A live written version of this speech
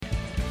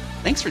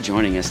Thanks for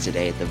joining us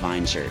today at the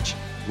Vine Church.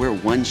 We're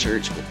one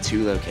church with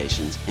 2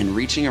 locations and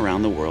reaching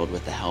around the world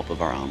with the help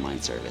of our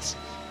online service.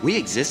 We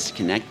exist to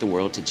connect the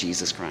world to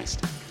Jesus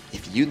Christ.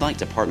 If you'd like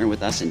to partner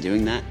with us in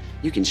doing that,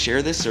 you can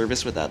share this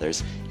service with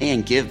others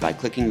and give by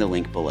clicking the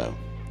link below.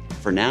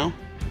 For now,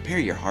 prepare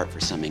your heart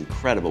for some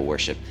incredible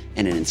worship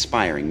and an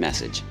inspiring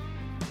message.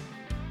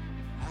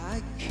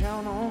 I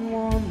count on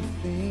one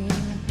thing,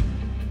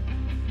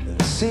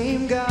 the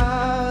same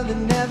God that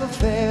never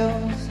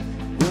fails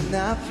will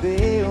not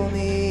fail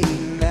me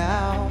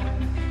now.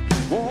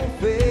 He won't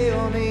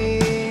fail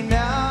me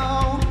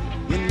now.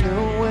 In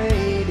the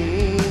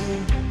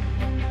waiting,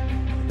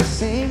 the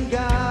same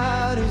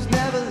God who's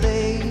never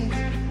late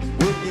is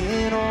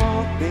working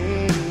all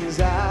things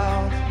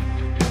out,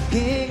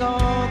 working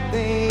all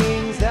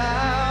things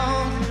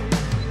out.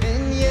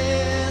 And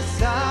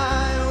yes,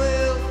 I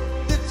will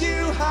lift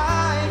you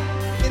high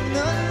in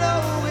the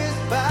lowest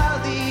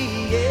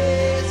valley.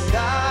 Yes,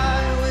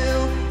 I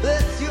will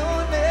bless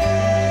your name.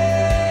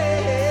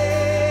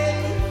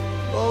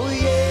 Oh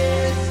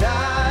yes,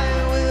 I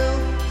will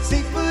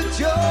sing for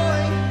joy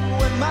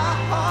when my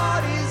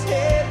heart is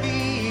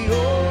heavy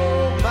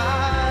all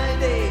my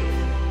day.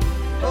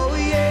 Oh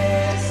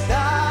yes,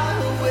 I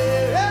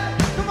will. Hey,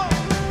 come on.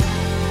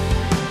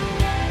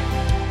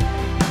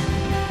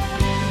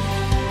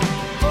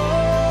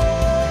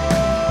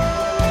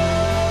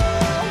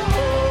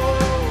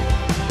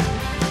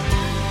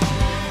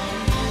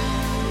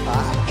 I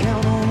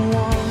count on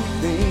one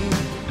thing,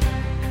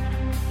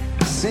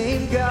 the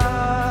same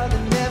God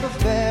that never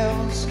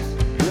fails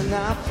will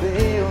not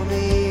fail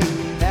me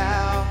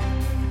now.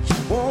 He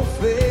won't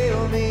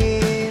fail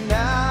me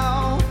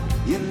now.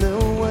 In the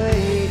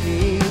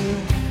waiting,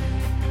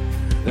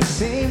 the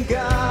same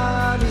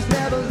God who's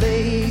never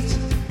late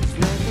is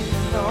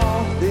working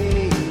all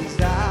things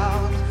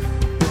out,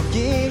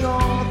 working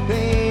all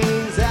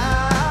things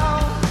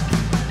out.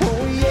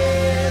 Oh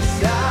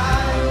yes, I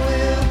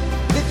will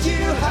lift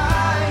you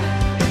high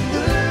in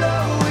the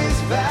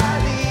lowest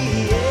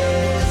valley.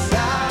 Yes, I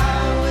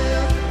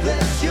will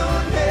bless your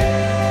name.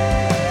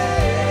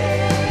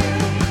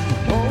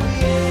 Oh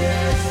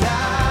yes, I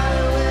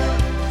will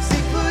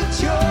sing for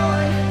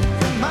joy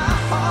when my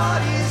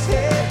heart is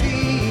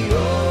heavy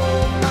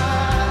all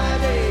my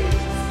days.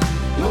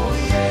 Oh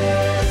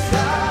yes,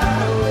 I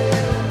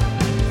will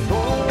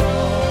for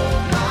all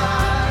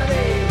my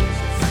days.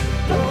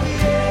 Oh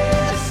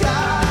yes, I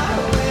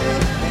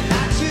will, and I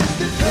choose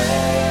to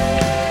praise,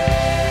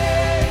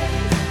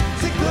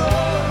 to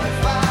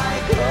glorify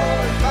the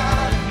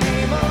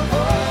name of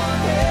our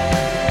name,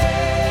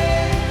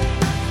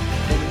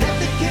 and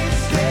nothing can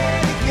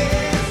stand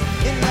against.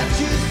 And I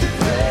choose to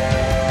praise,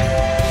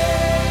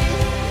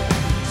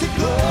 to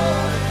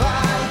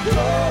glorify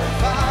the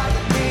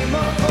name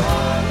of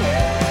our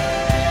name,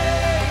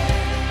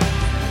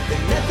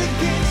 and nothing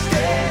can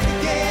stand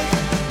against.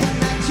 And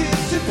I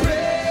choose to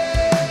praise,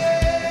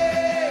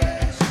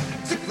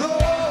 to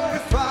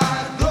glorify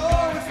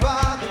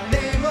the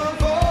name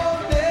of our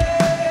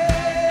name,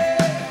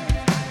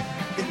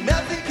 and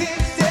nothing can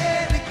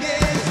stand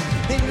against.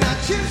 And I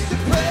choose to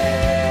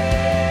praise,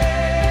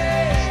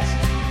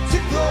 to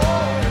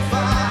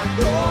glorify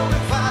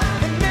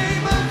the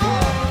name of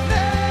our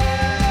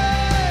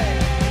name,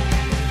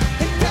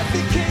 and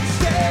nothing can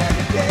stand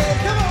against.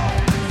 Come on.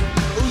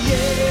 Oh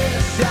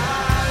yes, I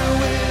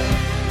will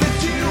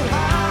lift you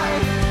high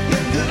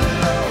in the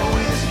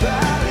lowest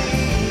valley.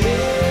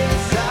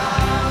 Yes, I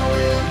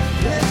will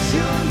bless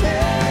your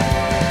name.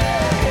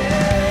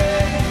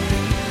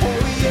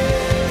 Oh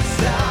yes,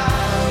 I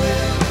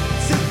will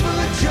sing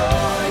for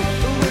joy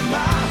when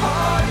my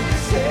heart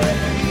is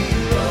heavy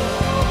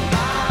all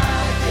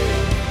my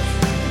days.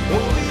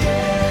 Oh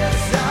yes,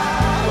 I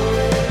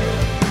will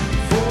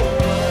for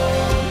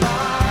all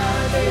my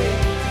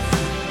days.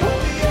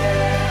 Oh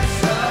yes,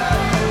 I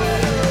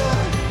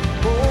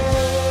will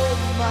all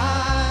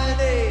my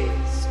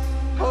days.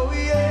 Oh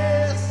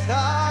yes, I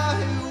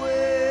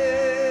will.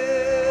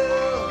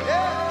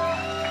 Yeah.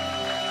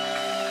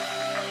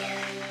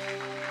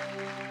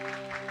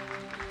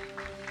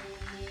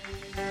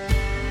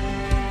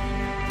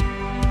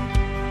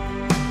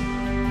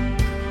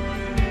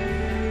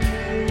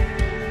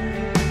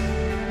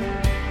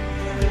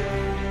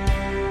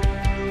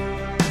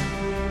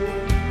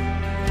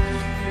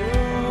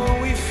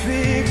 Oh, we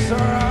fix our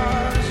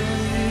eyes on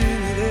you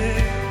today.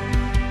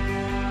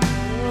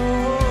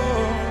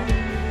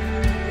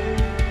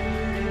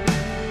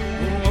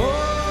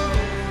 Oh,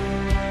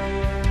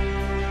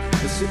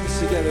 let's sing this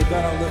together.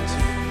 God, I look to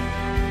you.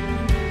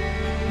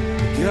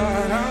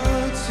 God, I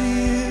look to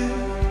you.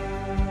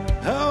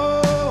 I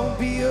won't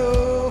be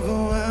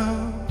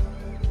overwhelmed.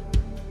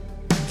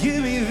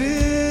 Give me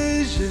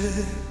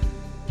vision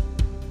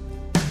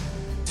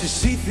to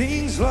see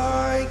things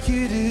like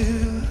you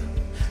do.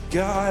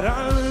 God,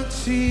 I look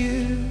to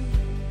you.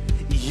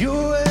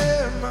 You're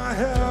where my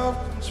help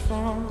comes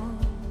from.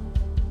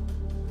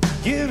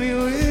 Give me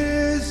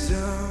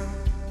wisdom.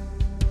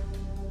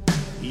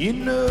 You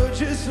know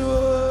just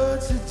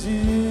what to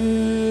do.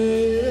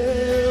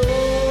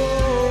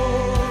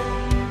 Oh,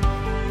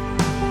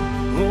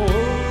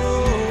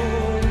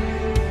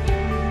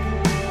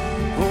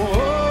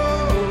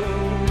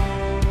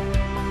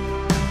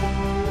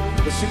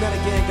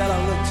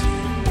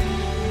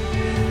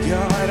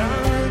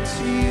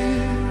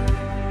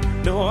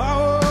 No, I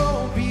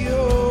won't be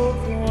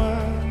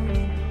overwhelmed.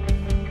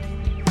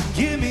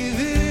 Give me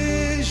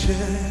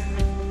vision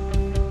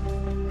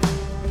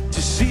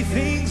to see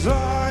things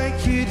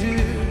like you do.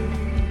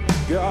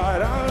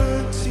 God, I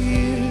look to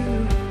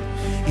you.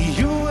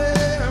 You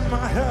wear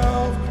my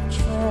help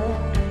control.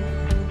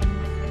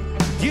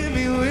 Give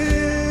me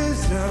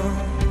wisdom.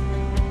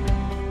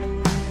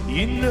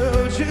 You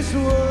know just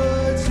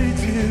what to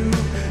do.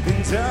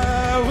 And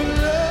I will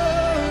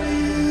love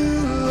you,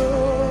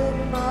 Lord,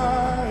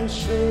 my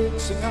strength.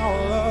 Sing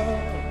our love.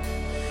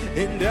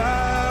 And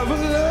I will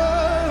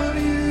love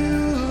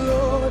you,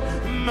 Lord,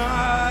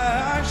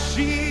 my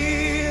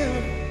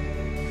shield.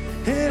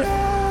 And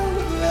I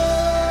will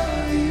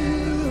love you,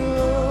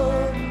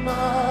 Lord,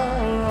 my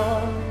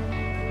rock.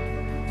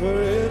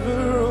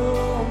 Forever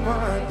all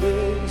my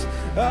days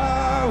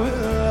I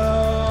will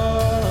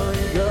love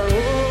you, God.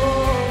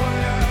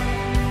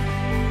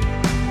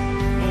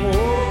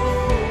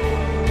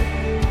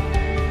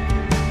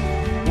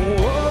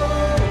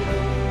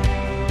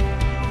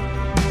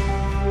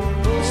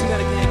 Sing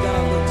that again. God, I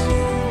look to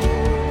you.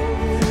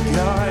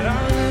 God, I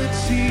look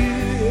to you,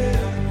 yeah.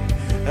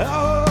 I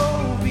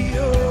won't be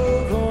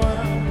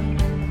overwhelmed.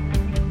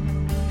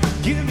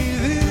 Give me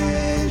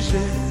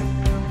vision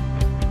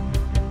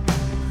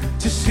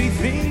to see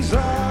things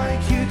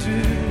like you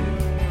do.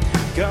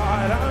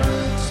 God, I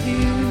look to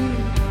you.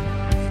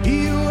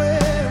 You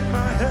where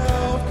my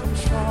help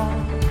comes from.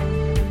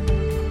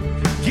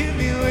 Give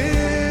me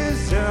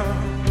wisdom.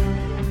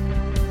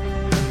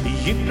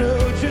 You know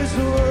just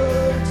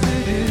what to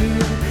do.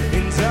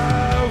 And I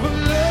will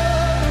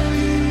love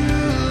you,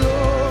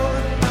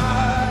 Lord,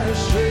 my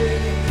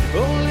strength.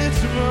 Oh,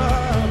 lift him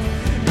up.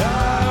 I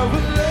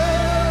will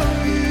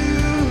love you,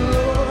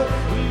 Lord,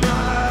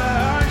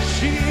 my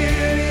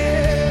shield,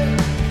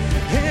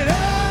 yeah. And I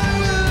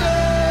will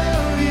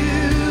love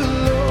you,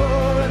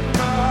 Lord,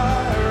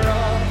 my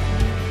rock.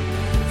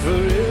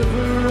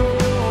 Forever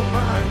all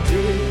my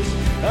days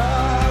I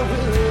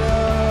will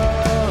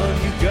love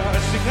you. God,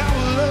 sing, I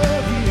will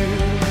love you.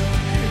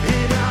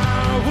 And I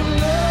will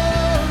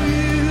love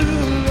you,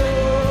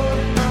 Lord,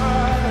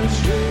 my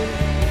strength.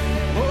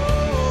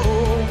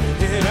 Oh,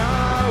 and I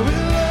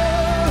will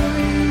love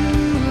you,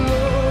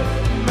 Lord,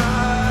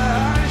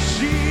 my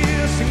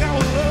shield. Sing, I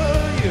will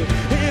love you.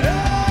 And I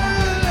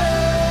will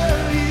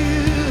love you,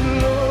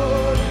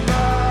 Lord,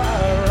 my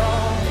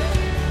rock.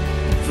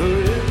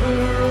 Forever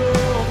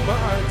all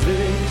my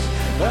days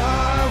I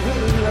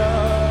will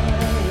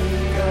love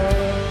you,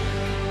 God.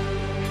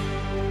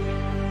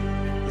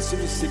 Let's sing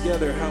this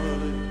together.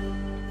 Hallelujah.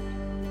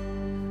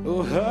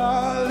 Oh,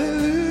 hallelujah,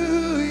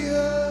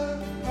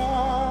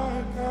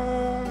 our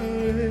God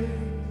reigns.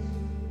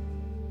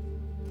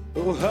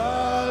 Oh,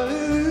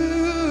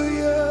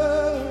 hallelujah,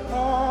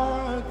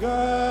 our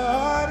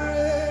God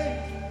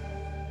reigns.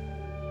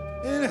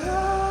 And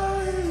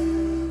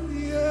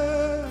hallelujah,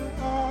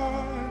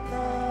 our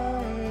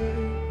God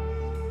reigns.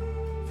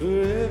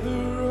 Forever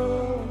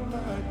all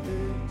my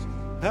days.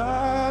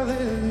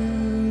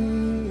 Hallelujah.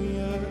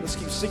 Let's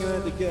keep singing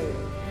that together.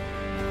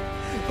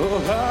 Oh,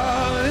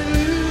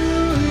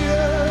 hallelujah,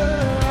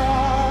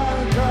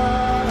 our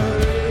God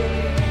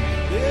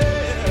reigns.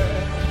 Yeah.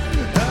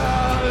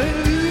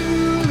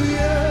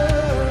 Hallelujah,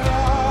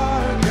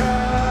 our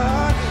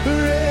God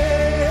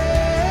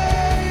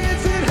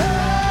reigns. And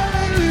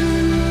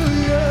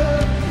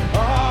hallelujah,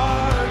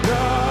 our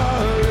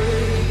God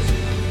reigns.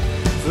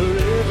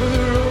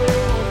 Forever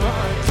all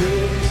my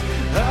days.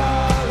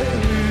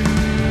 Hallelujah.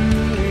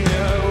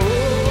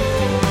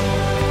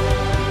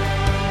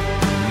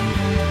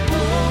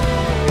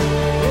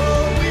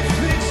 Oh, we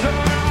fix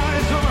our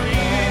eyes on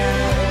you.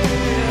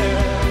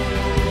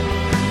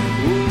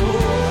 Oh,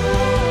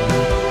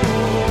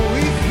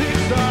 we fix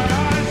our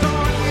eyes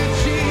on you,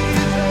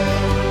 Jesus.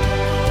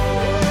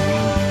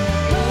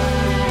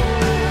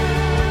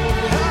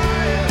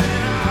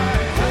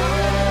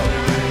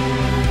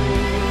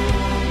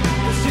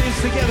 Let's sing this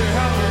together.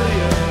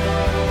 Hallelujah.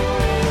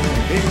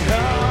 And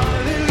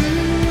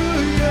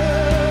hallelujah,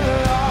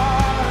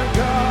 our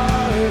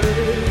God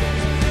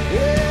reigns.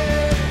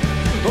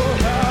 Yeah. Oh,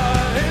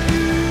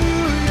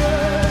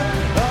 hallelujah,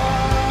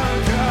 our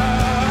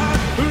God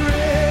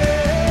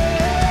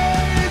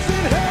reigns.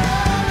 And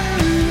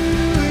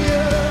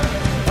hallelujah,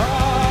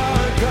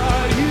 our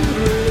God, you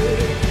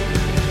reign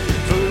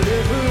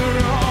forever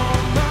all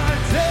my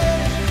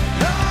days.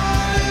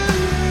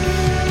 Hallelujah.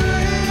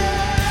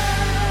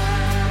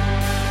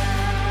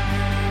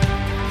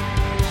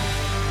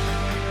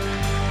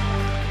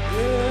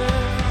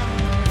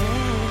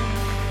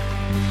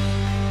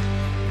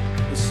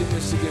 Let's sing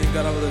this again.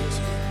 God, I look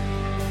to you.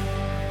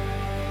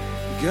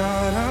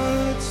 God, I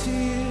look to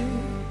you.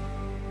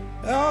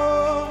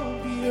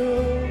 I'll be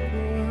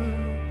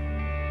overwhelmed.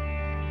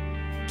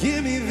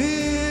 Give me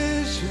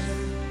vision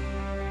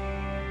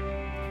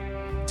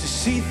to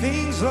see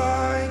things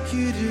like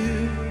you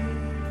do.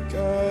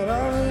 God,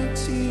 I look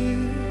to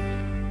you.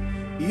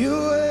 You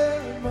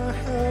where my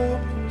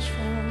help comes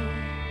from.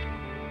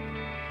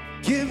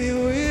 Give me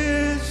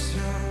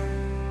wisdom.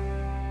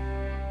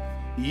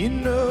 You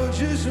know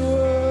just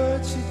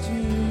what to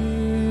do.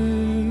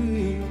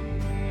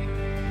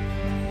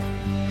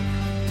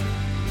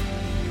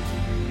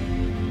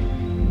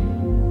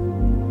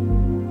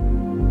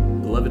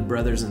 Beloved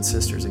brothers and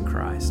sisters in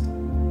Christ,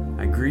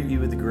 I greet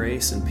you with the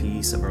grace and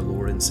peace of our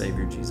Lord and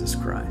Savior Jesus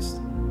Christ.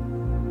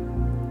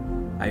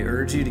 I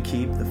urge you to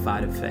keep the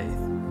fight of faith.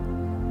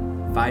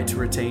 Fight to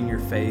retain your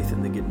faith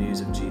in the good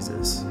news of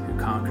Jesus, who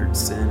conquered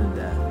sin and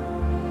death.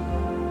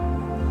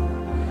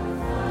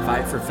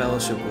 Fight for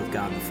fellowship with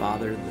God the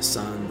Father, the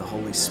Son, the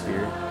Holy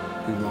Spirit,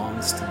 who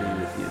longs to be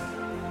with you.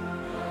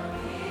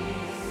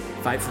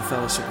 Fight for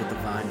fellowship with the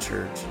Vine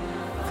Church,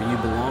 for you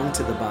belong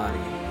to the body,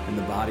 and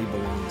the body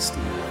belongs to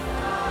you.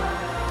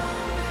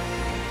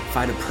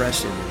 Fight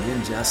oppression and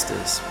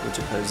injustice, which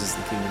opposes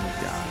the kingdom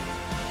of God.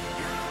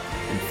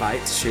 And fight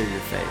to share your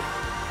faith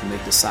and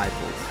make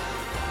disciples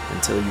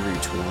until you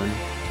reach one,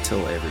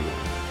 till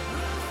everyone.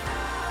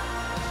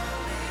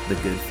 The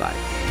good fight.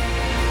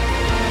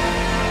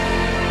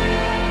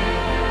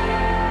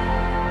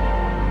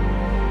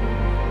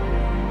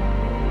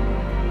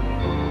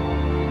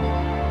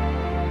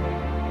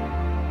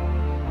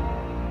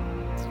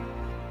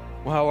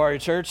 Well, how are you,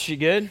 church? You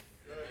good?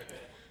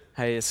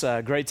 Hey, it's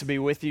great to be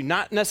with you.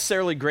 Not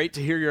necessarily great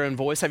to hear your own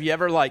voice. Have you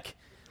ever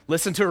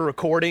listened to a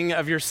recording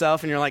of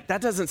yourself and you're like, that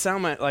doesn't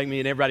sound like me,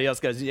 and everybody else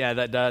goes, yeah,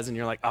 that does, and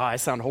you're like, oh, I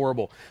sound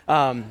horrible.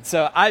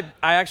 So I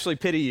actually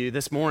pity you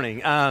this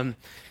morning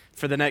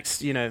for the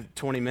next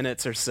 20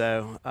 minutes or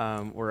so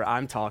where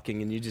I'm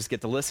talking and you just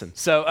get to listen.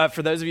 So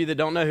for those of you that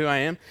don't know who I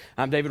am,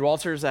 I'm David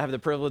Walters. I have the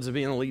privilege of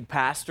being the lead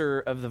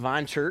pastor of the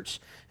Vine Church,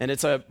 and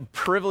it's a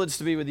privilege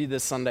to be with you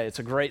this Sunday. It's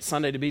a great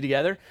Sunday to be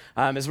together.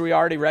 As we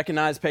already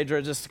recognized,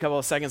 Pedro, just a couple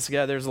of seconds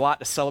ago, there's a lot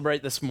to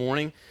celebrate this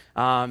morning.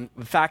 The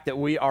fact that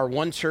we are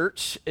one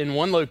church in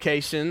one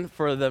location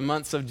for the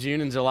months of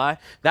June and July,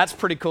 that's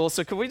pretty cool.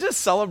 So could we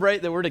just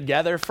celebrate that we're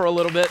together for a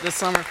little bit this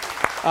summer?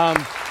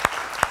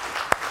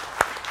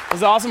 It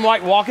was awesome,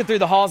 walking through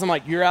the halls. I'm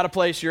like, you're out of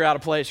place, you're out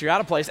of place, you're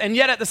out of place. And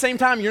yet at the same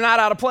time, you're not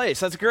out of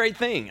place. That's a great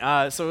thing.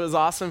 So it was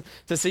awesome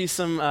to see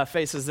some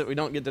faces that we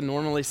don't get to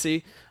normally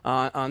see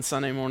on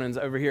Sunday mornings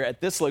over here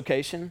at this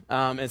location.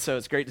 And so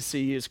it's great to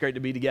see you. It's great to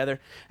be together.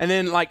 And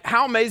then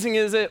how amazing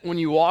is it when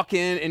you walk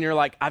in and you're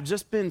like, I've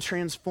just been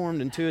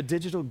transformed into a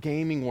digital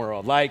gaming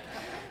world.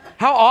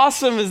 How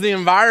awesome is the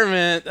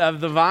environment of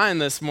the Vine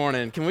this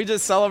morning? Can we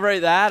just celebrate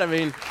that? I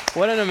mean,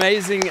 what an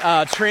amazing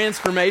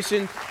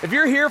transformation. If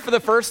you're here for the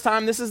first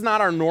time, this is not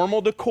our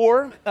normal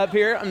decor up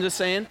here, I'm just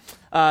saying.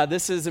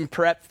 This is in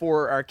prep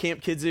for our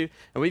Camp Kidzu,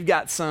 and we've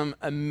got some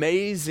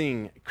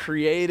amazing,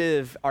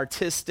 creative,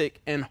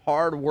 artistic, and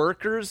hard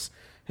workers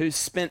who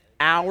spent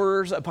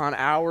hours upon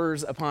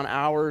hours upon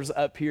hours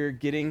up here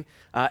getting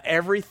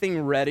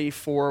everything ready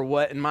for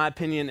what, in my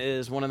opinion,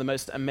 is one of the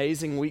most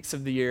amazing weeks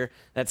of the year.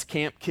 That's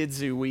Camp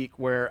Kidzu Week,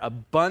 where a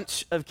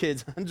bunch of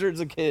kids,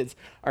 hundreds of kids,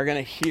 are going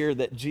to hear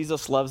that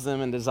Jesus loves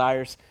them and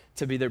desires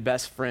to be their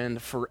best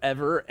friend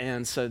forever.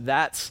 And so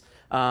that's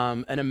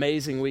an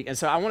amazing week. And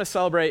so I want to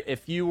celebrate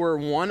if you were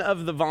one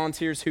of the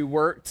volunteers who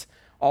worked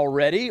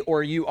already,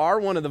 or you are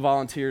one of the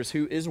volunteers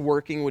who is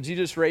working. Would you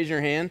just raise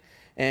your hand?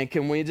 And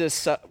can we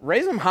just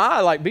raise them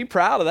high, be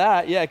proud of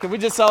that? Yeah, can we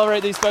just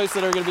celebrate these folks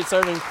that are going to be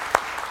serving?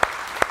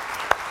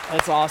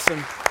 That's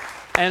awesome.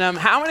 And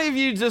how many of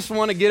you just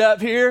want to get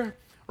up here,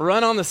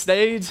 run on the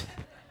stage,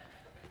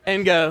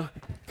 and go,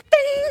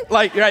 ding!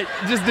 Right,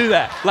 just do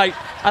that.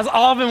 That's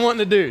all I've been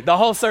wanting to do the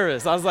whole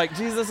service. I was like,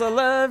 Jesus, I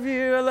love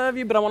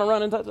you, but I want to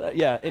run and touch that.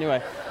 Yeah,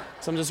 anyway.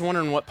 So I'm just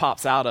wondering what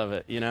pops out of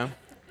it,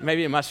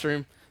 Maybe a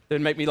mushroom that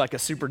would make me like a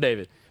super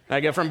David. I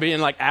go from being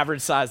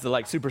average size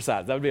to super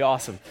size. That would be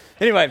awesome.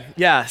 Anyway,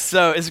 yeah,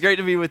 so it's great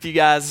to be with you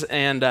guys.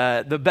 And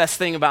the best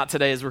thing about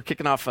today is we're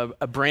kicking off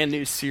a brand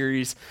new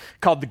series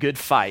called The Good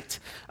Fight.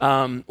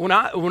 When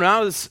I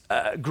was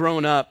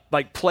growing up,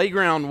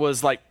 playground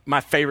was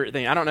my favorite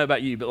thing. I don't know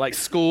about you, but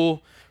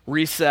school,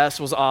 recess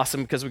was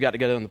awesome because we got to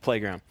go on the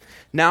playground.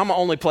 Now my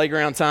only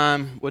playground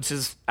time, which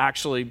is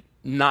actually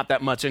not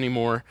that much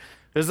anymore,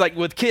 it was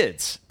with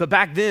kids, but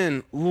back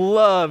then,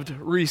 loved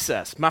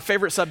recess. My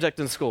favorite subject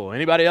in school.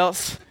 Anybody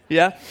else?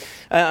 Yeah?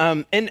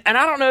 And I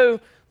don't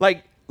know,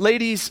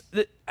 ladies,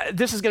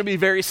 this is going to be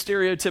very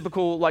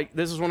stereotypical.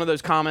 This is one of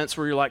those comments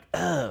where you're like,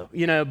 oh,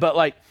 but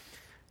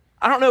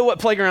I don't know what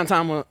playground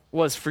time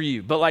was for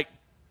you, but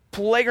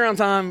playground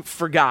time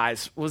for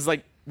guys was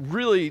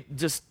really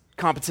just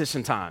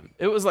competition time.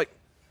 It was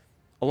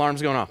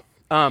alarms going off.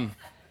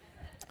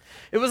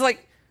 It was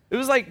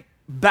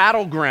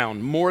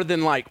battleground more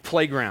than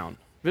playground.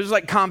 It was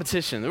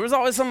competition. There was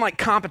always some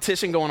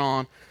competition going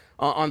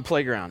on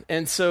playground.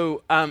 And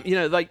so,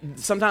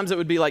 sometimes it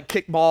would be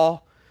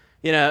kickball,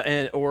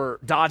 or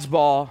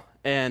dodgeball.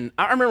 And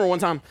I remember one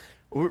time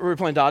we were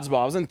playing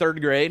dodgeball. I was in 3rd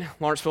grade,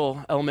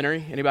 Lawrenceville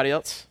Elementary. Anybody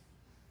else?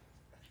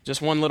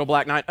 Just one little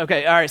black knight?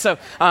 Okay, all right. So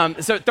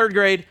 3rd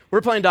grade,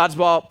 we're playing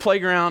dodgeball,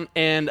 playground,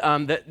 and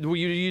we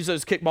use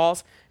those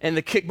kickballs. And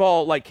the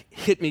kickball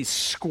hit me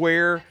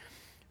square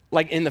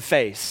in the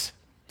face,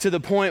 to the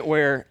point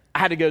where I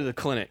had to go to the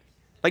clinic.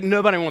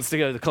 Nobody wants to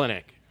go to the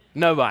clinic.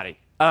 Nobody.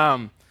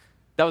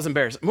 That was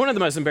embarrassing. One of the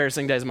most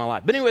embarrassing days of my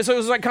life. But anyway, so it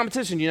was like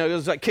competition. You know, it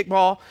was like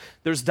kickball.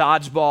 There's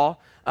dodgeball.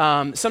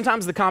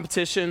 Sometimes the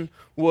competition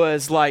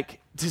was like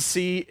to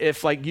see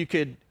if like you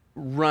could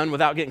run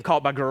without getting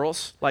caught by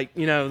girls. Like,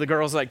 you know, the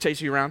girls like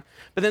chase you around.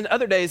 But then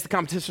other days, the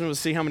competition was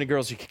to see how many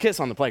girls you could kiss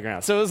on the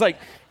playground. So it was like,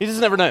 you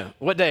just never know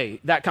what day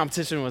that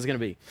competition was going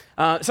to be.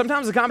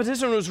 Sometimes the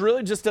competition was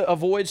really just to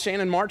avoid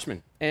Shannon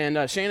Marchman.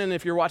 And Shannon,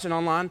 if you're watching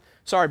online,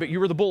 sorry, but you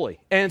were the bully.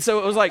 And so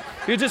it was like,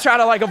 you just try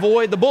to like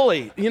avoid the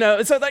bully, you know?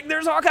 And so like,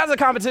 there's all kinds of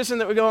competition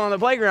that would go on the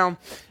playground.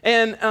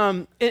 And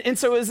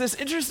so it was this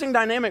interesting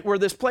dynamic where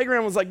this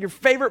playground was like your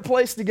favorite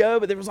place to go,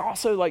 but there was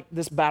also like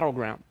this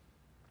battleground.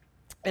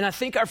 And I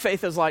think our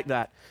faith is like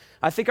that.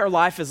 I think our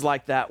life is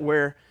like that,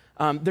 where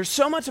there's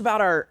so much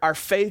about our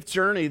faith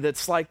journey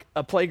that's like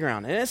a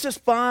playground. And it's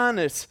just fun,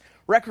 it's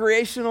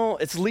recreational,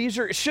 it's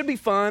leisure, it should be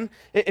fun.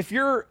 If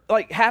you're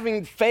like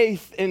having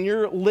faith and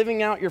you're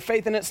living out your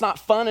faith and it's not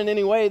fun in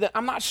any way, then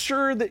I'm not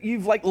sure that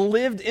you've like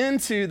lived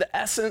into the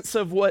essence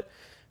of what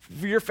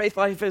your faith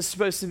life is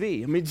supposed to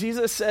be. I mean,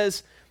 Jesus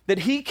says that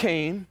he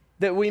came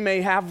that we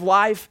may have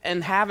life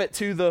and have it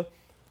to the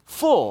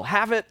full,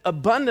 have it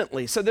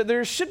abundantly, so that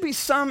there should be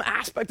some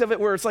aspect of it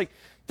where it's like,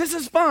 this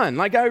is fun.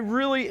 Like, I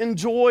really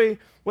enjoy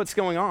what's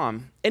going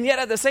on. And yet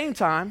at the same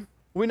time,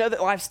 we know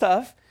that life's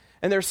tough,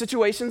 and there are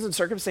situations and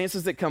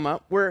circumstances that come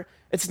up where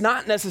it's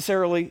not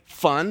necessarily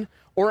fun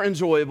or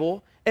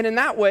enjoyable. And in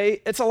that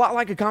way, it's a lot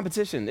like a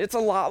competition. It's a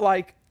lot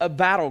like a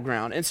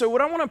battleground. And so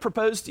what I want to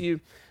propose to you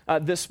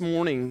this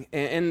morning,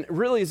 and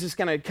really is just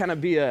going to kind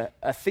of be a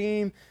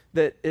theme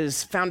that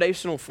is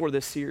foundational for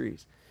this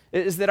series,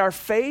 is that our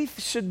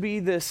faith should be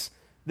this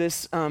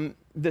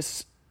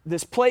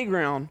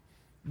playground,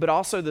 but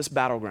also this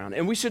battleground.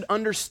 And we should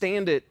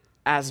understand it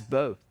as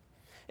both.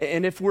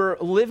 And if we're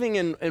living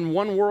in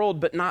one world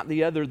but not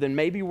the other, then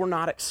maybe we're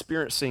not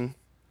experiencing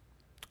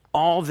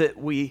all that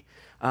we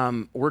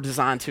were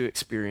designed to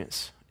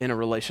experience in a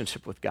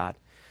relationship with God.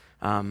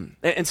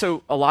 And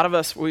so a lot of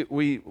us,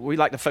 we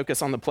like to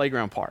focus on the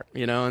playground part,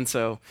 you know, and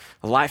so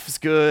life is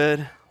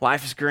good,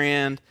 life is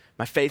grand,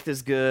 my faith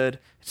is good,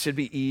 it should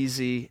be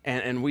easy,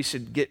 and we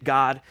should get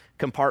God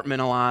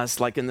compartmentalized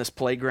like in this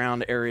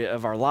playground area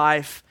of our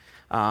life,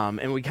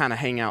 and we kind of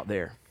hang out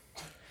there.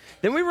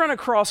 Then we run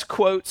across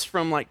quotes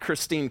from like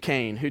Christine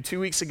Caine, who 2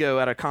 weeks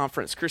ago at a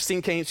conference,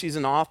 Christine Caine, she's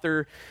an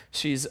author,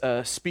 she's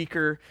a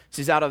speaker,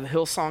 she's out of the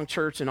Hillsong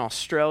Church in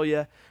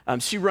Australia.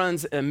 She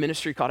runs a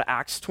ministry called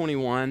Acts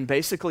 21.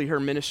 Basically, her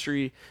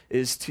ministry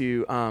is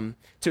to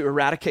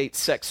eradicate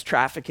sex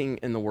trafficking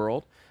in the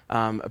world,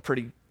 a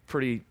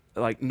pretty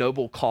like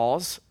noble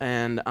cause,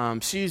 and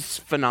she's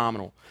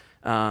phenomenal.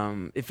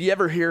 If you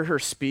ever hear her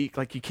speak,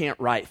 like you can't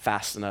write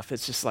fast enough.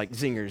 It's just like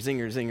zinger,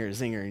 zinger, zinger,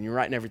 zinger, and you're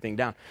writing everything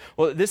down.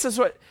 Well, this is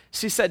what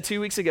she said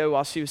 2 weeks ago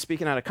while she was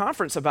speaking at a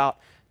conference about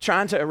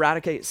trying to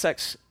eradicate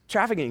sex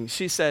trafficking.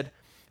 She said,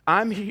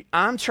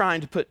 I'm trying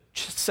to put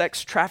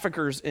sex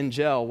traffickers in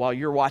jail while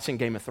you're watching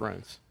Game of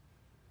Thrones.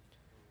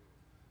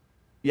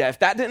 Yeah, if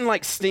that didn't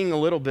like sting a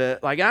little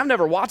bit, like I've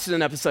never watched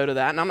an episode of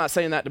that, and I'm not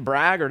saying that to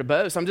brag or to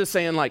boast. I'm just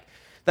saying like,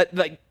 that,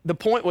 like the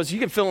point was you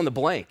can fill in the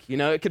blank, you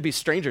know, it could be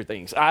Stranger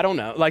Things. I don't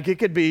know. Like it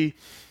could be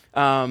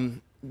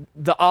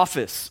The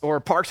Office or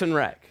Parks and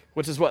Rec,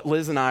 which is what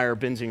Liz and I are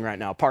binging right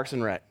now. Parks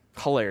and Rec,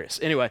 hilarious.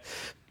 Anyway,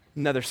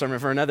 another sermon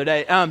for another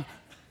day.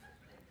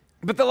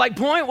 But the like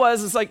point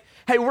was, it's like,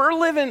 hey, a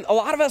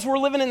lot of us, we're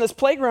living in this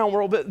playground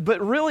world, but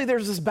really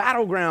there's this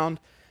battleground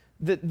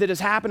that is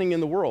happening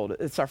in the world.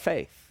 It's our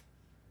faith.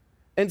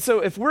 And so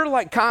if we're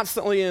like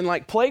constantly in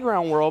like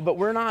playground world, but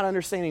we're not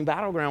understanding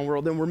battleground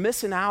world, then we're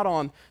missing out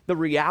on the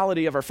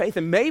reality of our faith.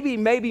 And maybe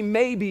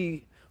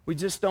we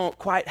just don't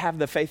quite have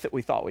the faith that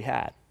we thought we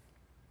had.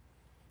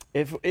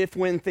 If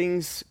when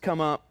things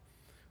come up,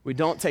 we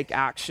don't take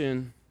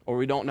action or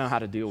we don't know how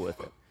to deal with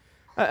it.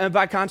 And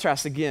by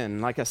contrast, again,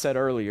 like I said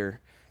earlier,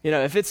 you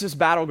know, if it's just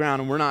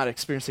battleground and we're not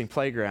experiencing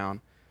playground,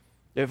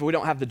 if we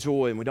don't have the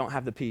joy and we don't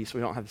have the peace,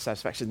 we don't have the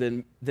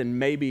satisfaction, then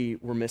maybe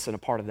we're missing a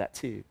part of that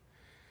too.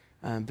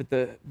 But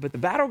the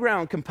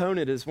battleground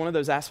component is one of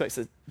those aspects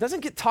that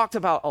doesn't get talked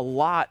about a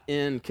lot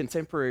in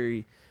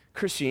contemporary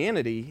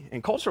Christianity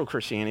and cultural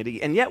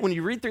Christianity. And yet when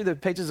you read through the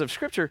pages of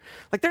Scripture,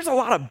 like there's a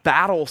lot of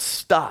battle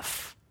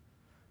stuff.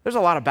 There's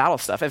a lot of battle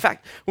stuff. In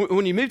fact,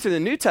 when you move to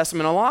the New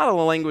Testament, a lot of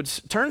the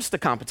language turns to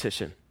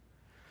competition.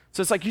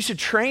 So it's like you should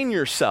train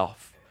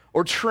yourself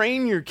or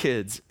train your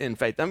kids in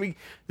faith. I mean,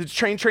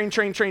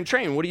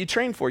 train. What do you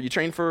train for? You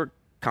train for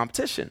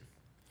competition.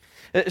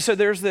 So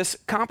there's this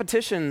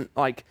competition,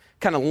 like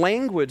kind of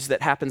language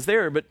that happens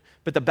there, but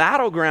the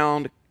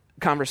battleground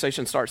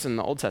conversation starts in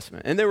the Old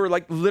Testament. And there were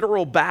like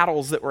literal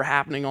battles that were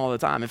happening all the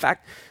time. In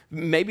fact,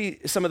 maybe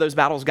some of those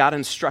battles got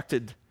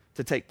instructed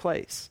to take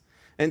place.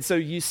 And so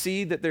you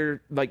see that there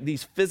are like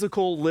these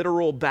physical,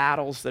 literal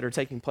battles that are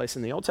taking place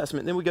in the Old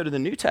Testament. And then we go to the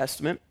New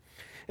Testament,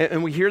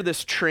 and we hear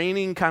this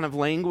training kind of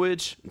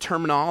language,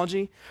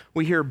 terminology.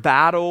 We hear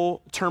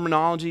battle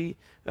terminology,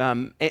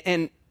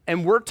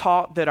 and we're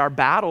taught that our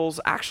battles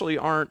actually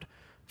aren't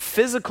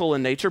physical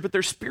in nature, but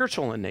they're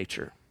spiritual in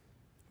nature.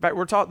 In fact,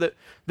 we're taught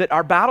that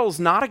our battle is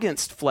not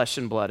against flesh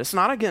and blood. It's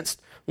not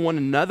against one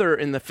another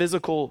in the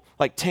physical,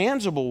 like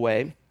tangible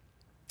way.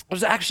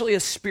 There's actually a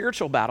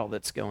spiritual battle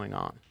that's going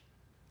on.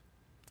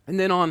 And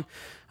then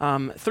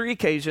on 3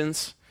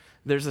 occasions,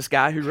 there's this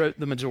guy who wrote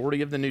the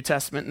majority of the New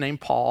Testament named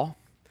Paul,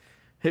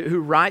 who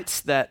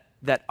writes that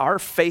our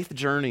faith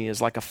journey is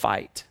like a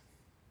fight.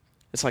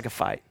 It's like a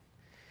fight.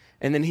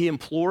 And then he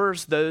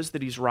implores those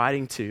that he's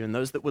writing to and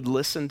those that would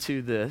listen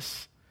to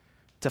this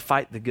to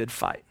fight the good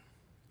fight.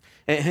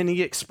 And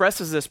he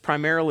expresses this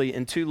primarily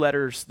in 2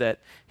 letters that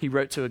he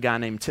wrote to a guy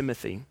named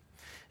Timothy.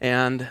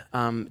 And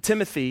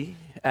Timothy,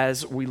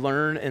 as we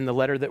learn in the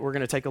letter that we're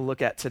going to take a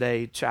look at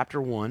today,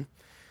 chapter 1,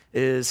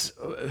 is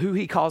who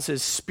he calls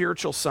his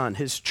spiritual son,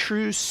 his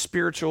true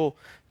spiritual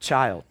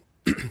child.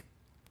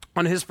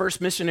 On his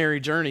first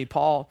missionary journey,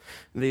 Paul,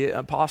 the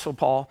Apostle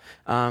Paul,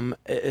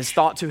 is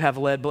thought to have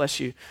led,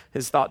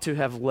 is thought to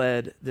have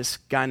led this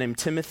guy named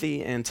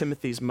Timothy and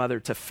Timothy's mother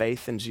to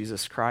faith in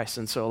Jesus Christ.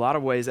 And so a lot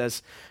of ways,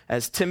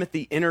 as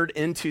Timothy entered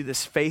into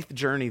this faith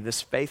journey,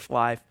 this faith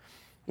life,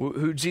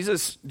 who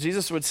Jesus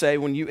would say,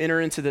 when you enter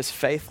into this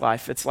faith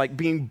life, it's like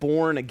being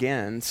born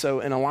again. So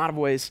in a lot of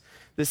ways,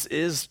 this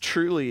is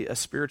truly a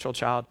spiritual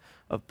child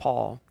of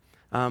Paul.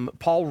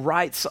 Paul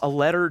writes a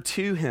letter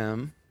to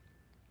him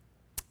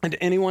and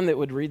to anyone that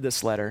would read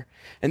this letter.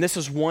 And this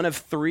is one of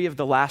 3 of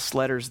the last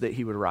letters that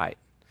he would write.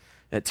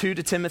 2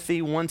 to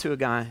Timothy, 1 to a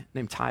guy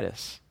named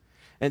Titus.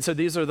 And so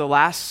these are the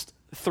last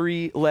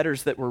 3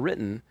 letters that were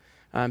written.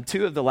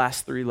 2 of the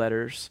last 3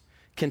 letters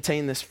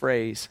contain this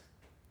phrase,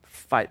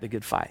 fight the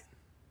good fight.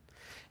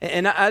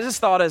 And I just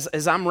thought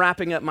as I'm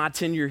wrapping up my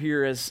tenure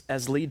here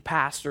as lead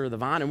pastor of the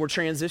Vine, and we're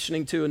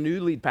transitioning to a new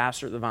lead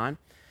pastor of the Vine,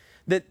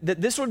 that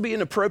this would be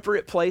an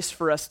appropriate place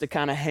for us to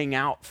kind of hang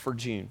out for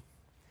June.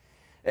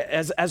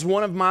 As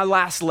one of my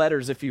last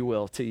letters, if you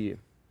will, to you.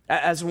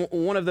 As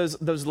one of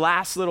those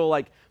last little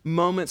like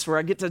moments where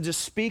I get to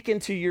just speak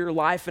into your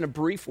life in a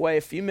brief way,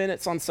 a few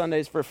minutes on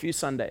Sundays for a few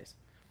Sundays,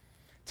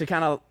 to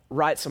kind of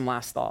write some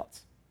last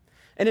thoughts.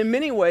 And in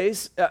many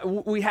ways,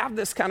 we have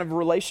this kind of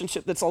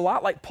relationship that's a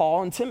lot like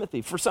Paul and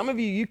Timothy. For some of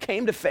you, you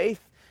came to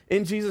faith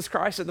in Jesus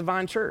Christ at the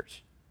Vine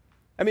Church.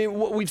 I mean,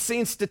 what we've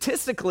seen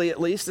statistically,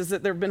 at least, is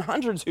that there have been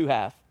hundreds who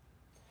have.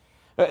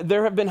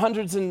 There have been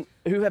hundreds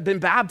who have been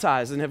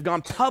baptized and have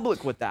gone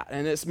public with that.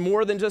 And it's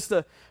more than just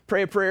a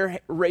pray a prayer,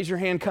 raise your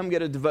hand, come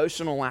get a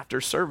devotional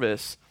after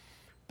service,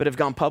 but have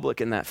gone public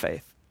in that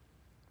faith.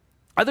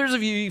 Others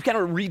of you, you've kind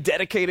of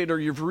rededicated or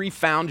you've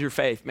refound your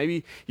faith.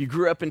 Maybe you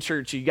grew up in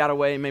church, you got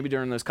away maybe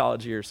during those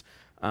college years.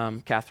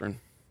 Catherine,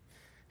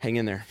 hang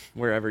in there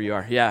wherever you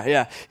are.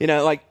 Yeah. You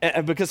know, like,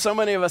 because so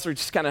many of us are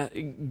just kind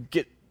of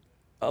get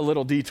a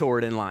little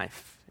detoured in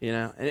life, you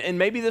know. And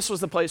maybe this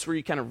was the place where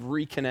you kind of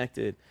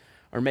reconnected,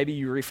 or maybe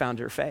you refound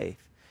your faith.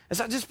 And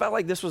so I just felt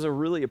like this was a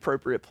really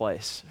appropriate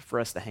place for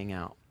us to hang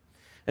out.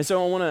 And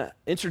so I want to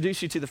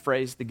introduce you to the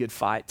phrase, the good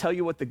fight, tell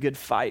you what the good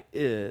fight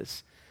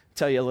is,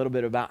 tell you a little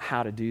bit about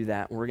how to do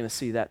that. And we're going to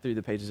see that through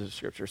the pages of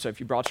Scripture. So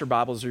if you brought your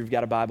Bibles or you've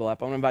got a Bible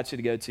app, I want to invite you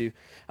to go to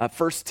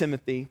 1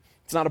 Timothy.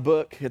 It's not a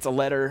book, it's a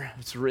letter.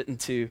 It's written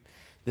to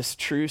this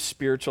true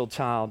spiritual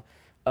child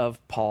of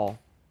Paul.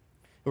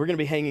 We're going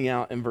to be hanging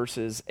out in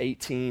verses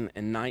 18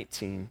 and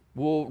 19.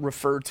 We'll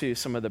refer to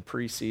some of the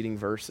preceding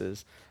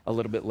verses a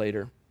little bit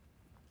later.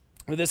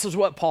 But this is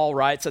what Paul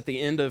writes at the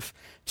end of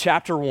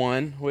chapter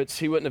 1, which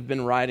he wouldn't have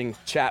been writing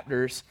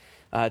chapters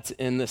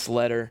in this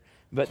letter.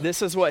 But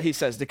this is what he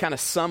says, to kind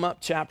of sum up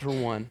chapter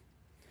 1.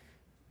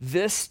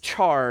 This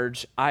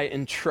charge I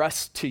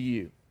entrust to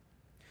you,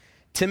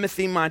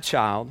 Timothy, my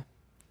child,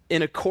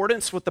 in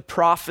accordance with the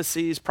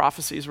prophecies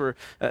were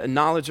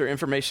knowledge or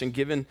information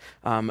given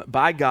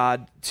by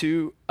God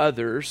to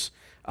others,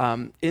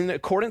 in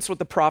accordance with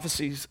the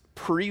prophecies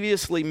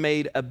previously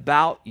made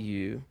about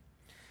you,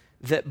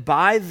 that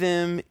by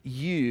them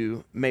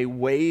you may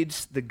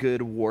wage the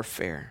good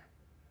warfare,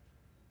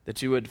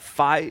 that you would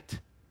fight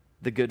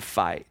the good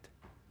fight,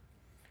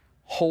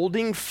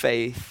 holding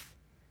faith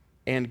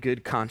and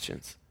good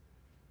conscience.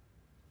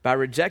 By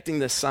rejecting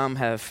this, some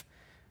have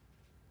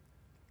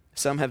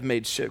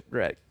made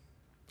shipwreck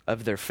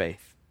of their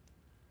faith.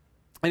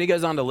 And he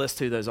goes on to list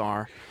who those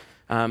are.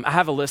 I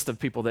have a list of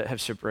people that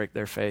have shipwrecked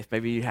their faith.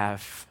 Maybe you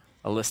have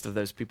a list of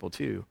those people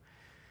too.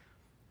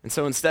 And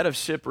so instead of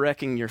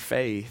shipwrecking your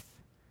faith,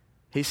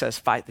 he says,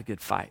 fight the good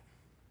fight.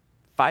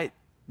 Fight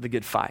the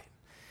good fight.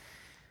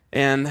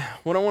 And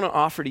what I want to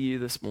offer to you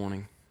this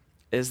morning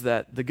is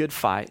that the good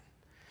fight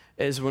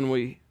is when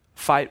we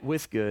fight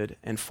with good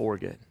and for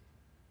good.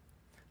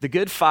 The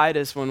good fight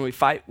is when we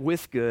fight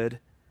with good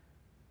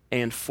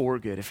and for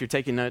good. If you're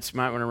taking notes, you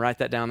might want to write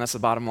that down. That's the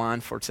bottom line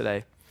for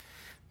today.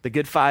 The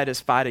good fight is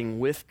fighting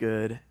with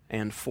good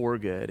and for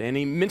good. And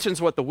he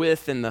mentions what the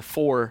with and the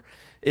for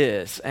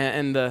is.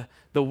 And the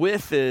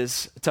with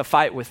is to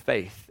fight with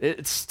faith.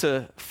 It's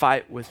to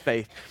fight with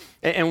faith.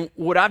 And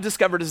what I've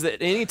discovered is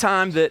that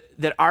anytime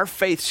that our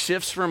faith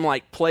shifts from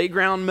like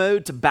playground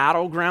mode to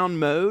battleground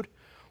mode,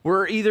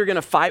 we're either going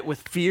to fight with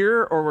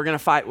fear or we're going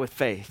to fight with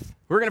faith.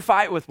 We're going to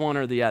fight with one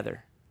or the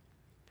other.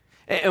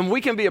 And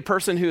we can be a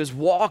person who has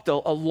walked a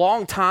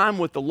long time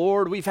with the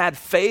Lord. We've had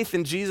faith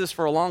in Jesus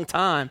for a long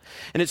time.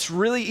 And it's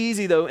really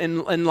easy, though,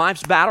 in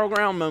life's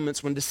battleground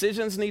moments when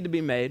decisions need to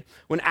be made,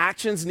 when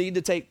actions need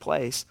to take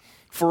place,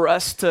 for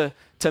us to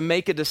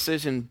make a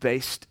decision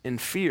based in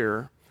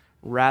fear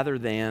rather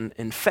than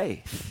in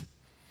faith.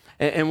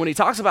 And when he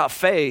talks about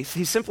faith,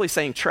 he's simply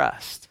saying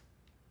trust.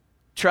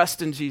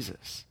 Trust in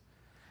Jesus.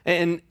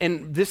 And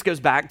this goes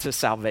back to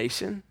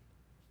salvation.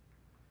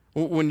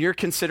 When you're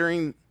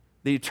considering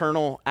the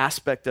eternal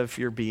aspect of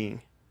your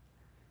being,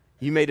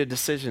 you made a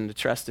decision to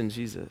trust in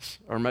Jesus,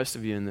 or most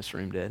of you in this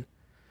room did.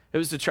 It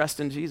was to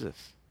trust in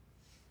Jesus.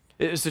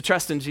 It was to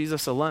trust in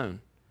Jesus alone,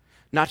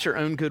 not your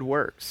own good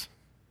works,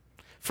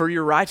 for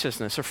your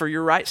righteousness or for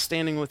your right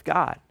standing with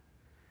God.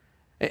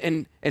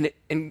 And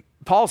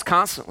Paul's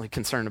constantly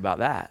concerned about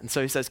that. And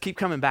so he says, keep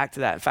coming back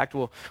to that. In fact,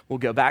 we'll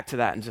go back to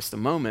that in just a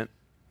moment.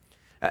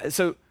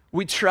 So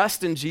we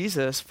trust in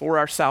Jesus for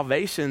our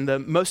salvation, the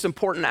most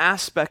important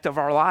aspect of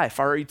our life,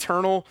 our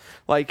eternal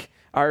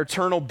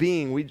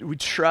being. We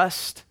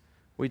trust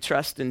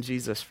in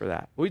Jesus for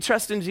that. We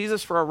trust in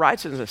Jesus for our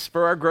righteousness,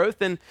 for our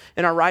growth in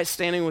our right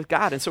standing with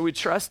God. And so we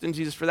trust in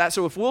Jesus for that.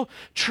 So if we'll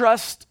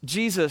trust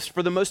Jesus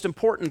for the most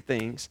important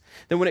things,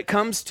 then when it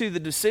comes to the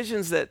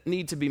decisions that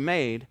need to be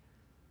made,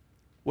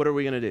 what are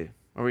we going to do?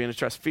 Are we going to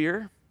trust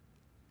fear,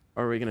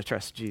 or are we going to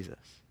trust Jesus?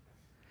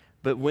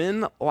 But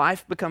when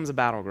life becomes a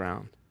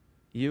battleground,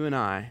 you and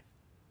I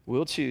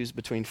will choose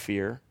between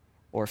fear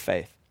or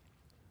faith.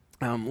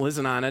 Liz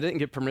and I didn't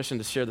get permission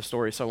to share the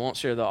story, so I won't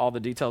share all the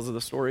details of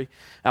the story.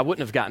 I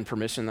wouldn't have gotten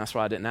permission. That's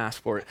why I didn't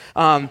ask for it.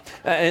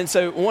 And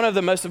so one of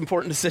the most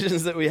important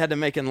decisions that we had to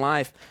make in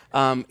life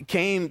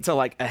came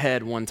to a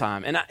head one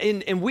time. And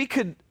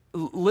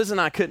Liz and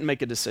I couldn't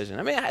make a decision.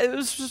 I mean, it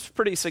was just a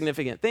pretty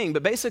significant thing.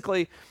 But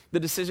basically, the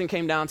decision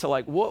came down to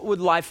what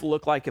would life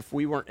look like if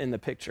we weren't in the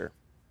picture?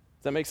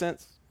 Does that make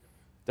sense?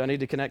 Do I need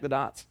to connect the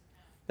dots?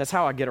 That's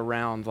how I get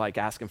around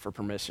asking for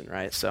permission,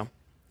 right? So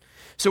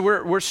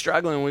we're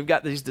struggling. We've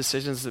got these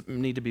decisions that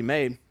need to be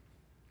made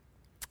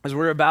as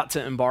we're about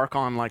to embark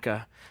on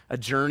a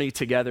journey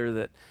together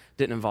that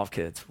didn't involve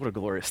kids. What a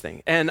glorious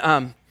thing.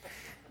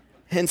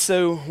 And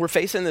so we're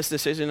facing this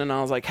decision, and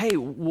I was like, hey,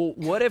 well,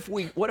 what if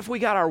we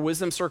got our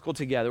wisdom circle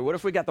together? What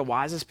if we got the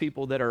wisest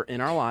people that are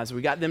in our lives?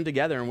 We got them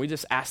together, and we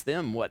just asked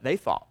them what they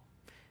thought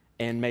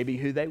and maybe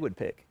who they would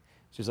pick.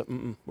 She was like,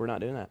 we're not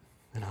doing that.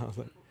 And I was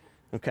like,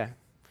 okay.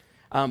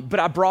 But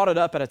I brought it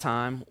up at a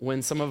time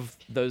when some of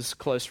those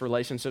close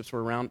relationships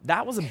were around.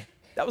 That was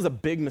a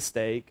big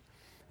mistake,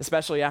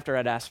 especially after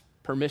I'd asked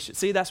permission.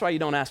 See, that's why you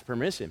don't ask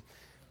permission.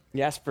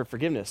 You ask for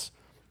forgiveness,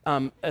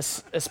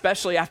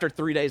 especially after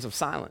 3 days of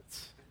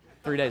silence.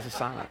 3 days of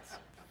silence.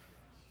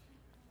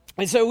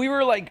 And so we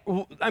were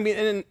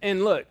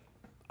and look,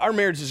 our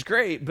marriage is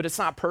great, but it's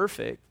not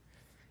perfect.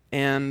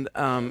 And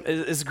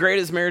as great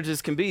as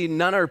marriages can be,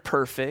 none are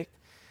perfect.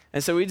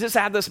 And so we just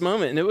had this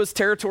moment, and it was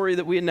territory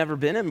that we had never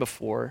been in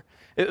before.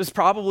 It was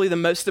probably the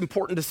most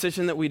important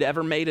decision that we'd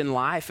ever made in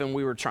life, and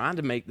we were trying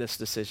to make this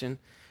decision.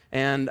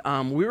 And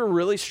we were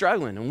really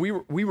struggling, and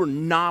we were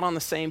not on the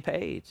same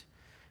page.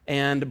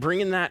 And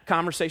bringing that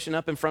conversation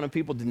up in front of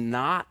people did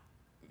not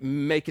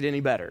make it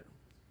any better.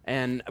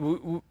 And,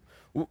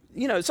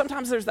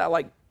 sometimes there's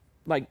that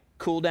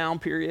cool down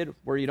period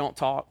where you don't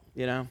talk,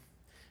 You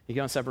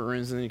go in separate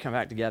rooms, and then you come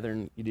back together,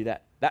 and you do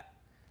that.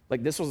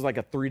 This was a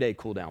 3-day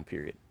cool down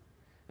period.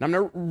 And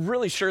I'm not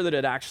really sure that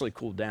it actually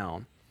cooled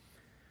down.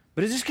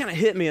 But it just kind of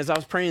hit me as I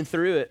was praying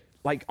through it,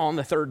 on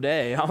the third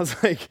day. I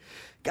was like,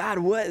 God,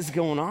 what is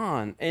going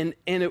on? And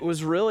it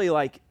was really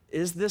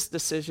is this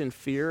decision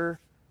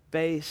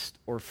fear-based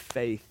or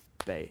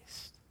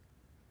faith-based?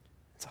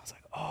 So I was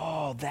like,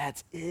 oh,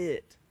 that's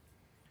it.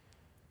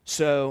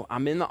 So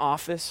I'm in the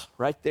office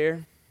right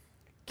there,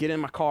 get in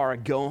my car, I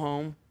go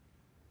home.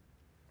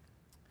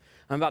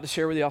 I'm about to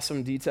share with y'all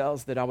some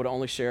details that I would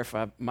only share if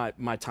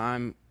my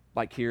time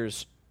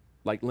here's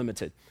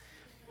limited.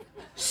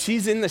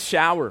 She's in the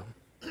shower.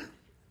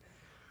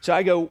 So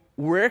I go,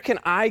 where can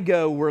I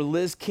go where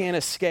Liz can't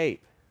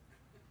escape?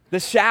 The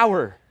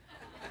shower.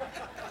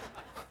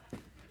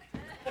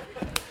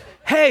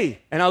 Hey,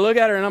 and I look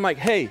at her and I'm like,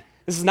 hey,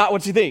 this is not